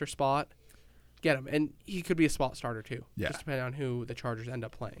roster spot, get him, and he could be a spot starter too. Yeah. Just depending on who the Chargers end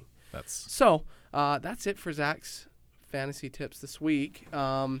up playing. That's So that's it for Zach's fantasy tips this week.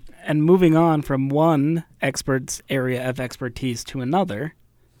 And moving on from one expert's area of expertise to another,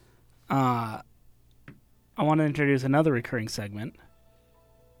 I want to introduce another recurring segment.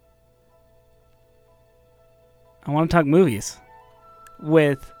 I want to talk movies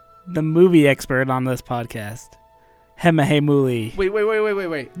with the movie expert on this podcast, Hemahemuli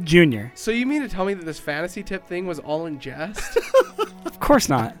Wait. Jr. So you mean to tell me that this fantasy tip thing was all in jest? Of course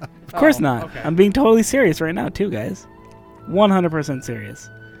not. Of course Oh, not. okay. I'm being totally serious right now too, guys. 100% serious.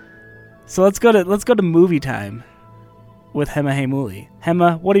 So let's go to movie time with Hemahemuli.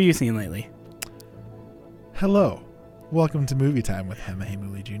 Hema, what have you seen lately? hello. Welcome to Movie Time with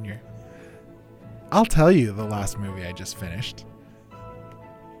Hemahemuli Jr. I'll tell you the last movie I just finished.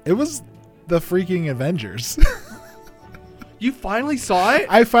 It was the freaking Avengers. You finally saw it?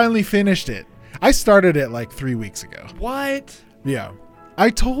 I finally finished it. I started it like 3 weeks ago. What? Yeah.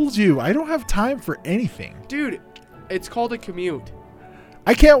 I told you, I don't have time for anything. Dude, It's called a commute.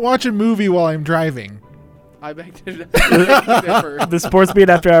 I can't watch a movie while I'm driving. I beg to differ. The Sports Beat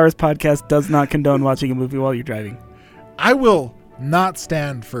After Hours podcast does not condone watching a movie while you're driving. I will not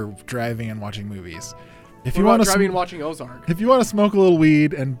stand for driving and watching movies. If you What want about to driving and watching Ozark? if you want to smoke a little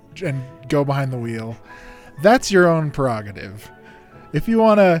weed and go behind the wheel, that's your own prerogative. If you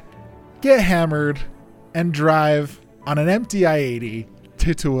want to get hammered and drive on an empty I-80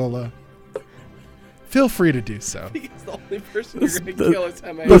 to Tooele, feel free to do so. Because the only person you're going to kill is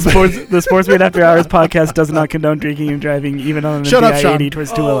Emma. The Sports Beat After Hours podcast does not condone drinking and driving, even on an Shut up, Sean. I-80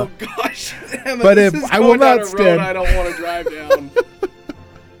 towards Oh Tooele. gosh, Emma, But this if is I will going down not a road stand- I don't want to drive down.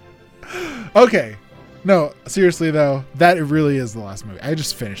 Okay. No, seriously though, that really is the last movie. I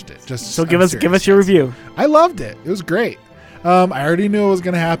just finished it. So give us your review. I loved it. It was great. I already knew it was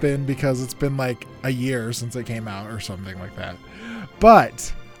going to happen because it's been like a year since it came out or something like that.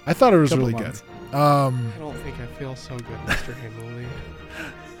 But I thought it was Couple really months. good. I don't think I feel so good, Mr. Hamuli.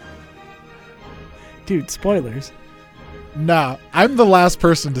 Dude, spoilers. Nah, I'm the last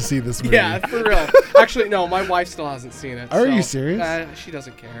person to see this movie. Yeah, for real. Actually, no, my wife still hasn't seen it. Are so, you serious? She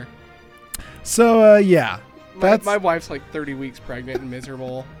doesn't care. So, yeah. That's My wife's like 30 weeks pregnant and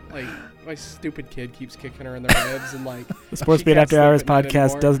miserable. Like, my stupid kid keeps kicking her in the ribs and like. The Sports she Beat can't After sleep Hours at night podcast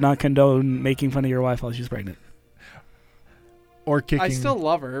anymore. does not condone making fun of your wife while she's pregnant. or kicking. I still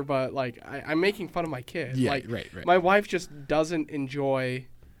love her, but like I'm making fun of my kid. Yeah, like, right. My wife just doesn't enjoy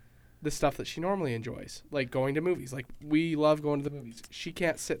the stuff that she normally enjoys, like going to movies. Like we love going to the movies. She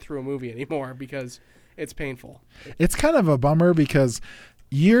can't sit through a movie anymore because it's painful. It's kind of a bummer because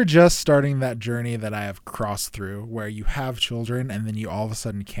you're just starting that journey that I have crossed through where you have children and then you all of a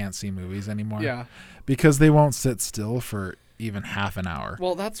sudden can't see movies anymore. Yeah. Because they won't sit still for even half an hour.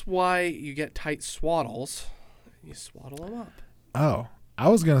 Well, that's why you get tight swaddles. You swaddle them up. Oh, I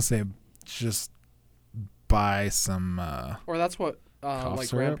was going to say just buy some. Or that's what Cough like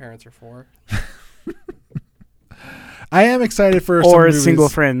syrup? grandparents are for. I am excited for some Or movies. single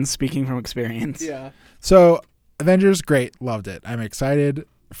friends, speaking from experience. Yeah. So, Avengers, great. Loved it. I'm excited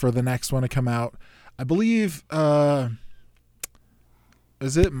for the next one to come out. I believe,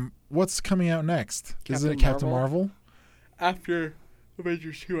 what's coming out next? Is it Captain Marvel? After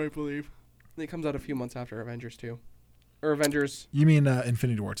Avengers 2, I believe. It comes out a few months after Avengers 2. Or Avengers You mean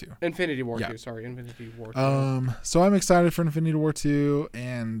Infinity War 2? Infinity War Yeah. 2. Sorry, Infinity War 2. So I'm excited for Infinity War 2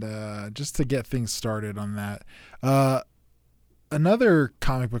 and just to get things started on that. Another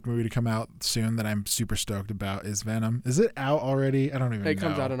comic book movie to come out soon that I'm super stoked about is Venom. Is it out already? I don't even know. It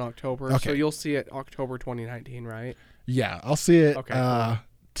comes out in October, so Okay. you'll see it October 2019, right? Yeah, I'll see it Okay, cool.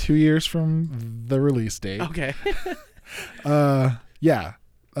 2 years from the release date. Okay. Yeah.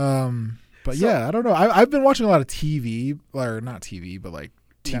 But So- yeah, I don't know. I've been watching a lot of TV, or not TV, but like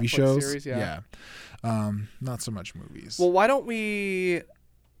TV Netflix shows. series, yeah. Not so much movies. Well, why don't we...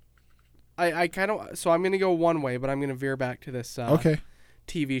 I kind of... So I'm going to go one way, but I'm going to veer back to this okay.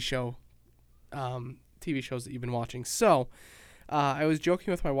 TV show. TV shows that you've been watching. So, I was joking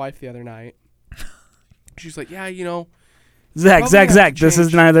with my wife the other night. She's like, yeah, you know... Zach, Probably have to this is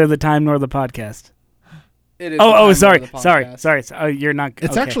change- neither the time nor the podcast. It is the Oh, time of sorry. the podcast. Oh, you're not.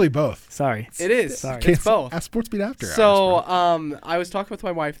 It's okay. actually both. Sorry. It is. Sorry. It's both. At Sports Beat After So, Hours, bro. I was talking with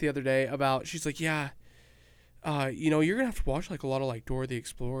my wife the other day about, she's like, yeah, you know, you're going to have to watch, like, a lot of, like, Dora the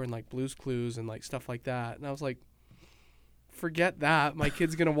Explorer and, like, Blue's Clues and, like, stuff like that. And I was like, forget that. My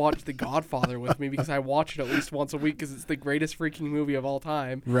kid's going to watch The Godfather with me because I watch it at least once a week because it's the greatest freaking movie of all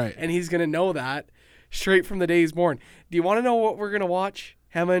time. Right. And he's going to know that straight from the day he's born. Do you want to know what we're going to watch,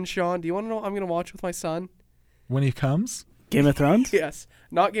 Emma and Sean? Do you want to know what I'm going to watch with my son? When he comes? Game of Thrones? Yes.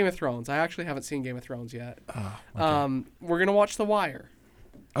 Not Game of Thrones. I actually haven't seen Game of Thrones yet. Oh, okay. We're going to watch The Wire.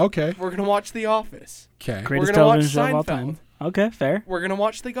 Okay. We're going to watch The Office. Okay. Greatest gonna watch television show of all Seinfeld. time. Okay, fair. We're gonna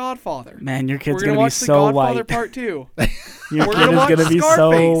watch The Godfather. Man, your We're kid's gonna gonna be watch The so Godfather white. Part 2. Your We're kid gonna is watch gonna be so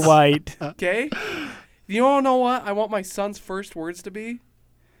Scarface. white. Okay. You wanna know what I want my son's first words to be?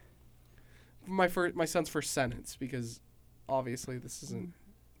 My son's first sentence, because obviously this isn't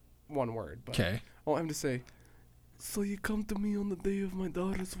one word. But Okay. I want him to say, "So you come to me on the day of my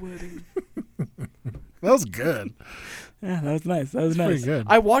daughter's wedding." That was good. Yeah, that was nice. That was Pretty nice. good.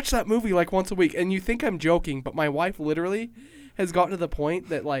 I watch that movie like once a week, and you think I'm joking, but my wife literally has gotten to the point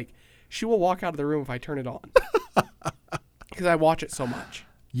that like she will walk out of the room if I turn it on because I watch it so much.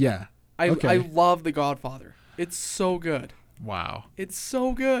 Yeah. I Okay. love The Godfather. It's so good. Wow. It's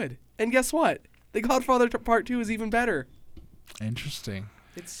so good. And guess what? The Godfather Part 2 is even better. Interesting.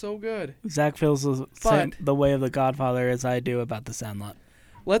 It's so good. Zach feels But- the way of the Godfather as I do about the Sandlot.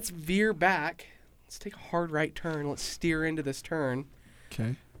 Let's veer back. Let's take a hard right turn. Let's steer into this turn.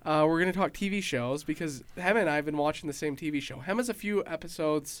 Okay. We're going to talk TV shows because Hema and I have been watching the same TV show. Hema's a few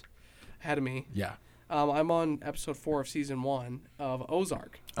episodes ahead of me. Yeah. I'm on episode 4 of season 1 of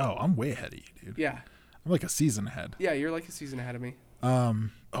Ozark. Oh, I'm way ahead of you, dude. Yeah. I'm like a season ahead. Yeah, you're like a season ahead of me.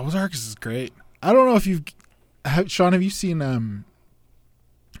 Ozark is great. I don't know if Sean, have you seen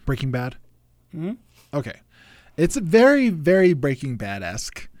Breaking Bad? Mm-hmm. Okay. It's very, very Breaking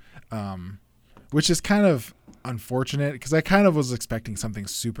Bad-esque, which is kind of unfortunate because I kind of was expecting something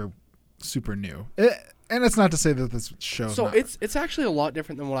super, super new. And it's not to say that this show. So it's actually a lot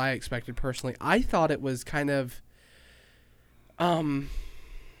different than what I expected personally. I thought it was kind of,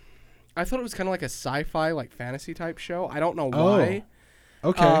 like a sci-fi, like fantasy type show. I don't know why.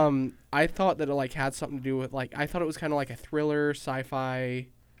 Okay. I thought that it like had something to do with like I thought it was kind of like a thriller, sci-fi,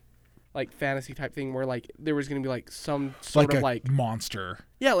 like fantasy type thing where like there was gonna be like some sort like of a like monster.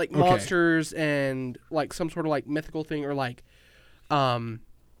 yeah like Okay. monsters and like some sort of like mythical thing or like, not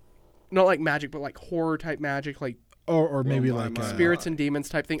like magic but like horror type magic like Or maybe my like mind. spirits and demons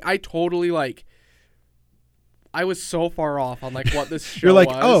type thing. I totally like. I was so far off on like what this show you're like,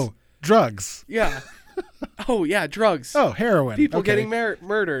 was. oh, drugs. Yeah. Oh yeah, drugs. Oh, heroin. People Okay. getting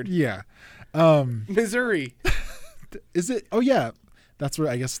murdered. Yeah. Missouri. Is it? Oh yeah. That's where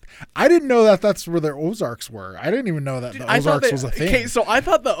I guess I didn't know that that's where their Ozarks were. I didn't even know that the I thought Ozarks that, was a thing. Okay, so I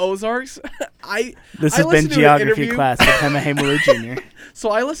thought the Ozarks. This I has been listened to an geography interview- class with Hema Hamler Jr. So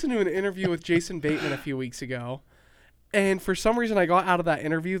I listened to an interview with Jason Bateman a few weeks ago, and for some reason I got out of that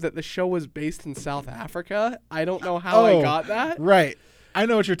interview that the show was based in South Africa. I don't know how I got that. Right. I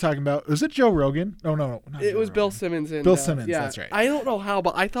know what you're talking about. Was it Joe Rogan? Oh no, not It Joe was Bill Rogan. Simmons and Bill Simmons, yeah, that's right. I don't know how,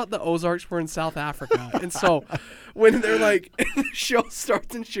 but I thought the Ozarks were in South Africa, and so when they're like the show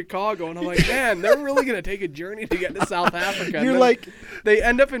starts in Chicago, and I'm like, man, they're really gonna take a journey to get to South Africa. And You're then like, they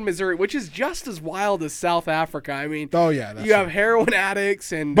end up in Missouri, which is just as wild as South Africa. I mean, oh yeah, that's you have right. heroin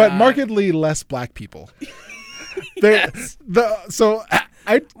addicts and but markedly less black people. Yes. Well,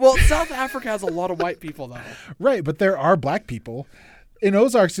 South Africa has a lot of white people though. right, but there are black people. In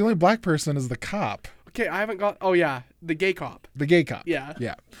Ozarks, the only black person is the cop, Okay, I haven't got. Oh yeah, the gay cop. the gay cop. Yeah.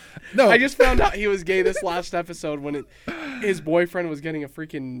 Yeah. No, I just found out he was gay this last episode when his boyfriend was getting a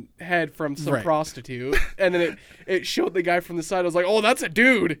freaking head from some Right. prostitute, and then it showed the guy from the side. I was like, oh, that's a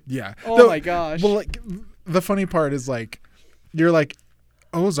dude. Yeah. Oh my gosh. Well, like the funny part is like, you're like,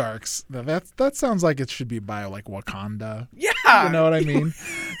 Ozarks. That sounds like it should be by like Wakanda. Yeah. You know what I mean?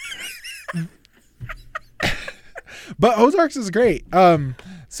 But Ozarks is great.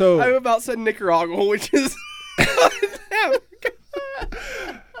 So I'm about said Nicaragua, which is.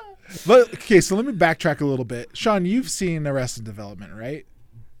 but okay, so let me backtrack a little bit. Sean, you've seen Arrested Development, right?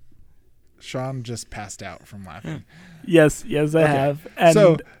 Sean just passed out from laughing. Yes, I have. And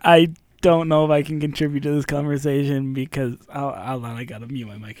So- I don't know if I can contribute to this conversation because I gotta mute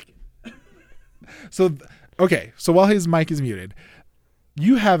my mic. So okay, so while his mic is muted,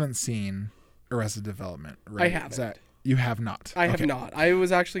 you haven't seen Arrested Development, right? I haven't. Is that you have not? I have Okay. not. I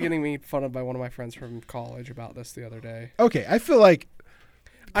was actually getting made fun of by one of my friends from college about this the other day. Okay, I feel like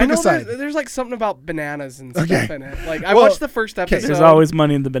I know aside. there's like something about bananas and stuff Okay. in it. Like I Well, watched the first episode. There's always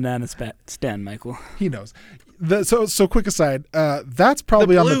money in the banana stand, Michael. he knows. So quick aside, that's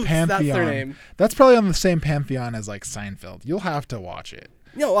probably on the Bluths, pantheon. that's their name. That's probably on the same pantheon as like Seinfeld. You'll have to watch it.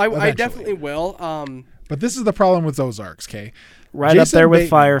 No, I Eventually. definitely will. But this is the problem with Ozarks, okay? Right up Jason there with Bateman-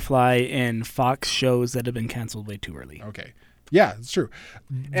 Firefly and Fox shows that have been canceled way too early. Okay. Yeah, it's true.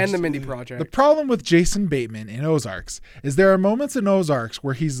 And the Mindy The Project. problem with Jason Bateman in Ozarks is there are moments in Ozarks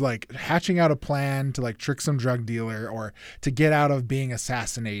where he's like hatching out a plan to like trick some drug dealer or to get out of being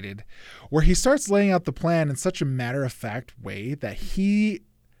assassinated, where he starts laying out the plan in such a matter-of-fact way that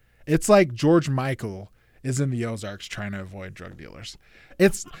it's like George Michael is in the Ozarks trying to avoid drug dealers.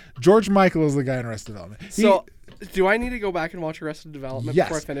 It's George Michael is the guy in Arrested Development. So, do I need to go back and watch Arrested Development Yes.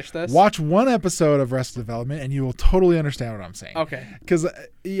 before I finish this? Watch one episode of Arrested Development and you will totally understand what I'm saying. Okay. Because,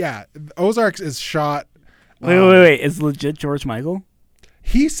 Ozarks is shot. Wait. Is legit George Michael?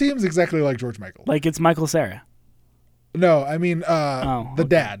 He seems exactly like George Michael. Like it's Michael Cera. No, I mean Oh, the okay.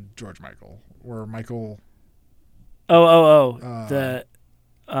 dad, George Michael, or Michael.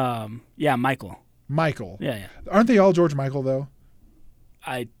 Yeah, Michael. Michael. Yeah. Aren't they all George Michael though?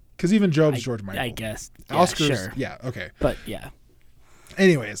 I Because even Job's George Michael. I guess. Yeah, Oscars. sure. Yeah. Okay. But yeah.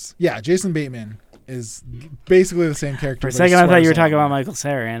 Anyways, yeah, Jason Bateman is basically the same character. For a but he second, I thought swears you were a lot talking about more. Michael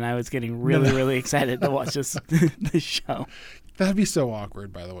Cera, and I was getting really, really excited to watch this show. That'd be so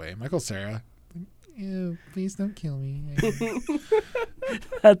awkward, by the way. Michael Cera. Ew, please don't kill me.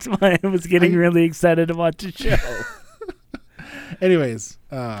 That's why I was getting really excited to watch the show. Anyways,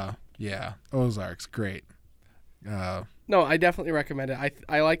 yeah, Ozarks, great. No, I definitely recommend it.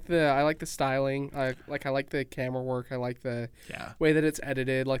 I like the styling. I like the camera work. I like the way that it's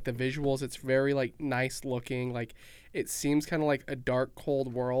edited. Like the visuals, it's very like nice looking. Like it seems kind of like a dark,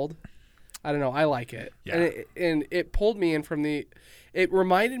 cold world. I don't know. I like it. Yeah. And it pulled me in from the. It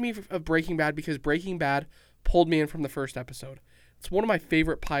reminded me of Breaking Bad because Breaking Bad pulled me in from the first episode. It's one of my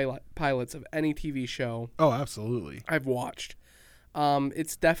favorite pilots of any TV show. Oh, absolutely. I've watched.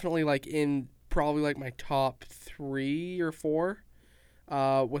 It's definitely like in probably like my top 3 or 4.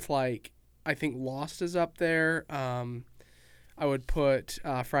 With like I think Lost is up there. I would put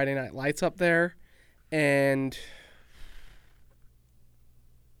Friday Night Lights up there, and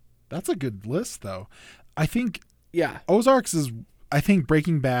That's a good list, though. I think yeah, Ozarks is. I think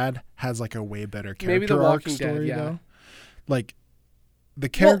Breaking Bad has like a way better character Maybe The arc Walking Dead, story, yeah. though. Like the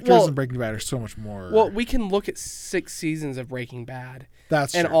characters well- in Breaking Bad are so much more. Well, we can look at 6 seasons of Breaking Bad,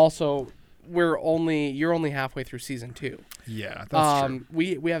 that's and true. also you're only halfway through season 2. Yeah, that's true.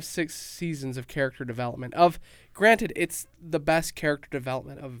 We have 6 seasons of character development. Granted, it's the best character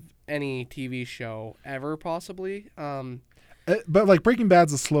development of any TV show ever, possibly. But like Breaking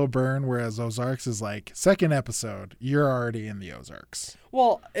Bad's a slow burn, whereas Ozarks is like second episode, you're already in the Ozarks.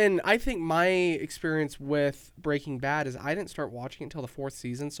 Well, and I think my experience with Breaking Bad is I didn't start watching it until the 4th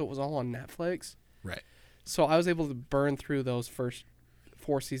season, so it was all on Netflix. Right. So I was able to burn through those first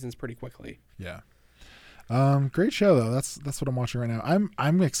 4 seasons pretty quickly. Yeah. Great show though. That's what I'm watching right now.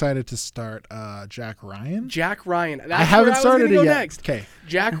 I'm excited to start Jack Ryan. Jack Ryan. That's I haven't where I was started gonna it go yet. next. Okay.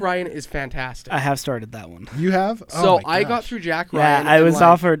 Jack Ryan is fantastic. I have started that one. You have? So Oh my I got gosh. through Jack Yeah, Ryan. I and, was like,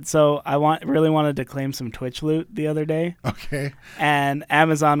 offered. So I really wanted to claim some Twitch loot the other day, Okay. and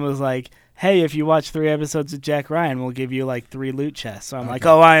Amazon was like, "Hey, if you watch 3 episodes of Jack Ryan, we'll give you like 3 loot chests." So I'm like,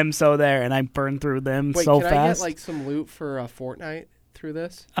 "Oh, I am so there," and I burned through them Wait, so can fast. I get like some loot for Fortnite through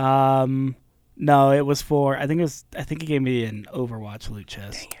this? No, it was for. I think he gave me an Overwatch loot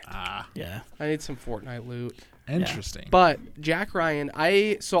chest. Ah, Yeah. I need some Fortnite loot. interesting. But Jack Ryan,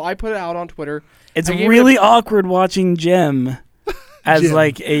 I put it out on Twitter. It's I gave really awkward watching Jim as Jim.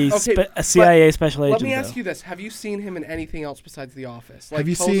 like a Okay, CIA special agent. Let me ask though. you this: have you seen him in anything else besides The Office? Like Have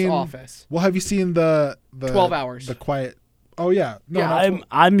you post seen Office? Well, have you seen the 12 hours. The quiet. Oh yeah. No, Yeah, not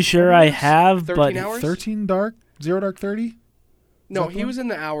I'm sure I have, 13 but hours? 13 dark, 0 dark 30. No, that he one? was in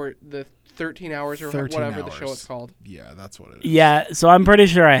the 13 hours or 13 whatever the show hours. is called. Yeah, that's what it is. yeah. So I'm pretty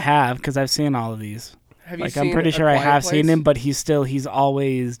sure I have because I've seen all of these. Have you Like seen I'm pretty A sure I Quiet have seen Place? him, but he's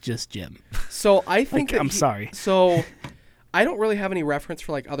always just Jim. So I think Like, that I'm sorry. So I don't really have any reference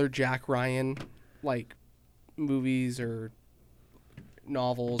for like other Jack Ryan like movies or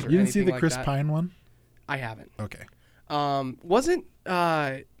novels or You didn't see anything the like Chris that. Pine one? I haven't. Okay. Wasn't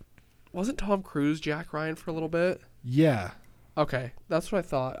Tom Cruise Jack Ryan for a little bit? Yeah. Okay, that's what I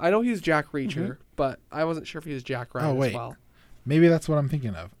thought. I know he's Jack Reacher, but I wasn't sure if he was Jack Ryan Oh, wait. as well. Maybe that's what I'm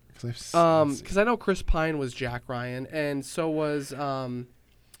thinking of. Because Because I know Chris Pine was Jack Ryan, and so was Sean.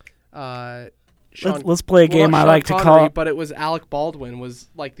 Let's play a well, game not I Sean like to Connery, call. but it was Alec Baldwin was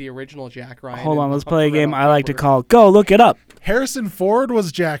like the original Jack Ryan. Hold on, in let's play a Hunt for Red game I like to October. call. Go look it up. Harrison Ford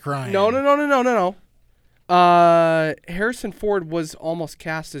was Jack Ryan. No. Harrison Ford was almost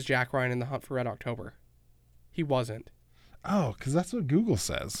cast as Jack Ryan in The Hunt for Red October. He wasn't. Oh, because that's what Google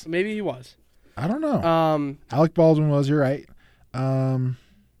says. Maybe he was. I don't know. Alec Baldwin was. You're right. Ben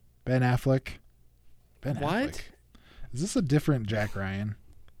Affleck. Ben What? Affleck. Is this a different Jack Ryan?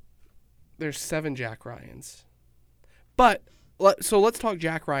 There's 7 Jack Ryans. But so let's talk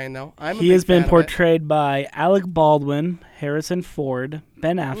Jack Ryan though. He has been portrayed by Alec Baldwin, Harrison Ford,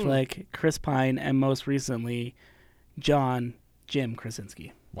 Ben Affleck, Chris Pine, and most recently, Jim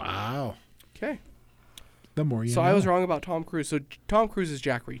Krasinski. Wow. Okay. The more you So know. I was wrong about Tom Cruise. So Tom Cruise is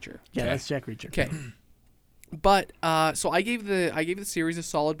Jack Reacher. Yeah, Okay. that's Jack Reacher. Okay. But so I gave the series a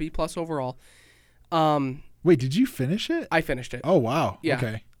solid B+ overall. Wait, did you finish it? I finished it. Oh, wow. Yeah.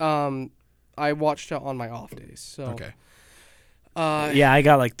 Okay. I watched it on my off days. So Okay. Yeah, I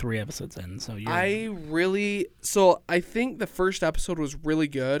got like 3 episodes in, so you're I think the first episode was really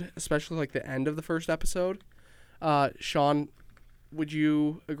good, especially like the end of the first episode. Sean, would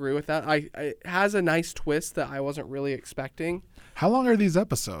you agree with that? It has a nice twist that I wasn't really expecting. How long are these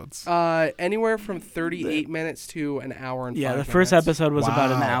episodes? Anywhere from 38 minutes to an hour and 5 the minutes. first episode was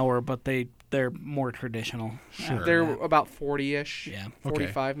about an Wow. hour, but they're more traditional. Sure. They're about 40-ish. Yeah.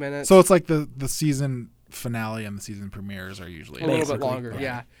 45 minutes. So it's like the season finale and the season premieres are usually a little bit Basically, longer, okay.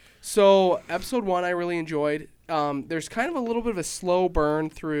 yeah. So episode 1 I really enjoyed. There's kind of a little bit of a slow burn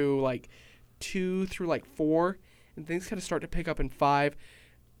through like 2 through like 4, and things kind of start to pick up in 5.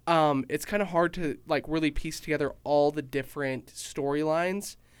 It's kind of hard to like really piece together all the different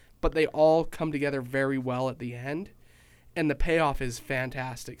storylines, but they all come together very well at the end. and the payoff is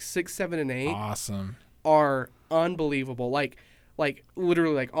fantastic. 6, 7, and 8 Awesome. are unbelievable. Like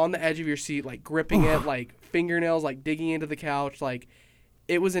literally like on the edge of your seat, like gripping it, like fingernails, like digging into the couch. Like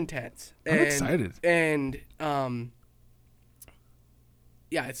it was intense. I'm excited. And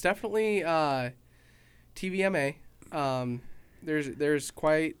yeah, it's definitely TVMA. There's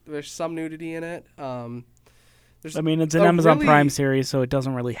some nudity in it. It's an Amazon Prime series, so it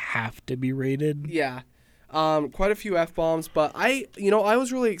doesn't really have to be rated. Yeah. Quite a few F-bombs, but I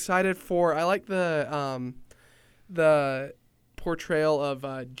was really excited for, I like the portrayal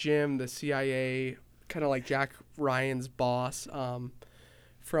of Jim, the CIA, kind of like Jack Ryan's boss,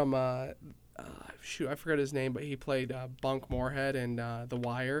 from, I forgot his name, but he played Bunk Moorhead in The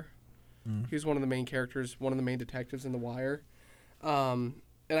Wire. He was one of the main characters, one of the main detectives in The Wire. And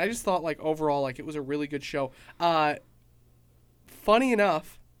I just thought, like, overall, like, it was a really good show. Funny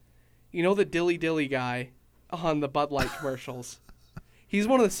enough, you know the Dilly Dilly guy on the Bud Light commercials? He's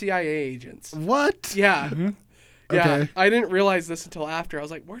one of the CIA agents. What? Yeah. Mm-hmm. Yeah. Okay. I didn't realize this until after. I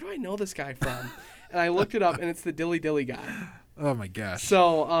was like, where do I know this guy from? And I looked it up, and it's the Dilly Dilly guy. Oh my gosh.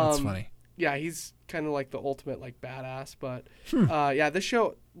 So, That's funny. yeah, he's kind of like the ultimate, like, badass. But, yeah, this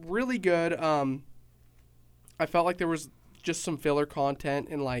show, really good. I felt like there was just some filler content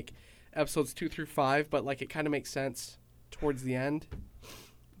in, like, episodes 2 through 5, but, like, it kind of makes sense towards the end.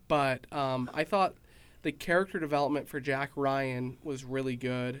 But I thought the character development for Jack Ryan was really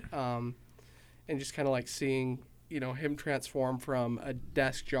good. And just kind of, like, seeing, him transform from a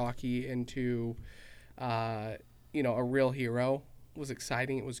desk jockey into, a real hero was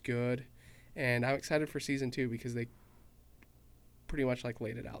exciting. It was good. And I'm excited for season 2 because they pretty much, like,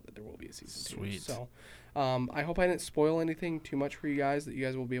 laid it out that there will be a season 2. Sweet. So I hope I didn't spoil anything too much for you guys, that you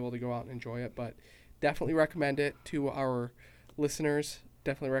guys will be able to go out and enjoy it. But definitely recommend it to our listeners.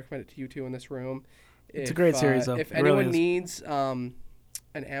 Definitely recommend it to you two in this room. It's a great series, though. If It really anyone is. needs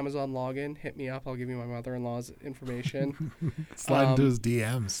an Amazon login, hit me up. I'll give you my mother-in-law's information. Slide into his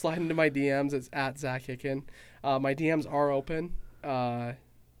DMs. Slide into my DMs. It's at Zach Hicken. My DMs are open.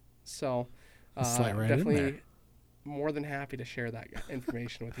 So Slide right in definitely there. more than happy to share that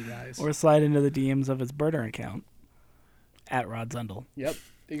information with you guys. Or slide into the DMs of his burner account at Rod Zundel. Yep,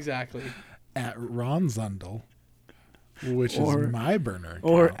 exactly. At Ron Zundel, which Or- is my burner account.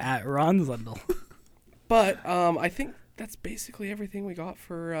 Or at Ron Zundel. But I think that's basically everything we got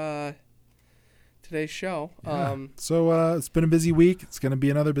for today's show. Yeah. So it's been a busy week. It's going to be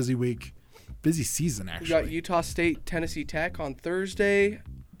another busy week. Busy season, We actually. got Utah State, Tennessee Tech on Thursday,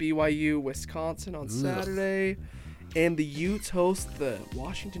 BYU, Wisconsin on Saturday, and the Utes host the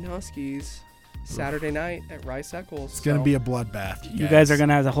Washington Huskies Saturday night at Rice Eccles. It's going to be a bloodbath. You guys are going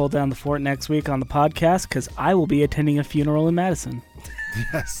to have to hold down the fort next week on the podcast because I will be attending a funeral in Madison.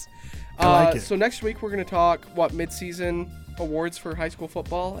 Yes. I like it. So next week we're going to talk mid-season awards for high school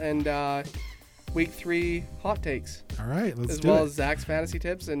football and week 3 hot takes, All right, let's as do well it. as Zach's fantasy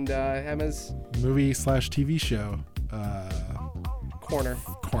tips and Emma's Movie/TV show corner.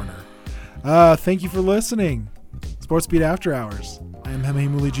 corner. Thank you for listening. Sports Beat After Hours. I am Heme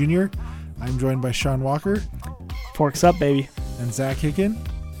Mooley Jr. I'm joined by Sean Walker Forks up, baby. and Zach Hicken.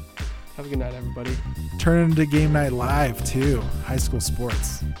 Have a good night, everybody. Turn into Game Night Live, too. High school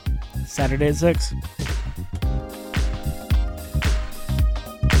sports. Saturday at 6.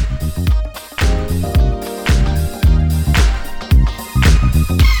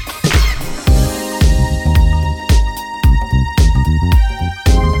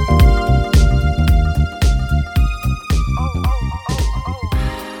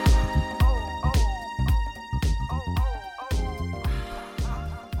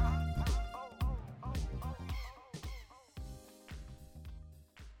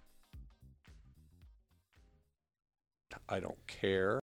 I don't care.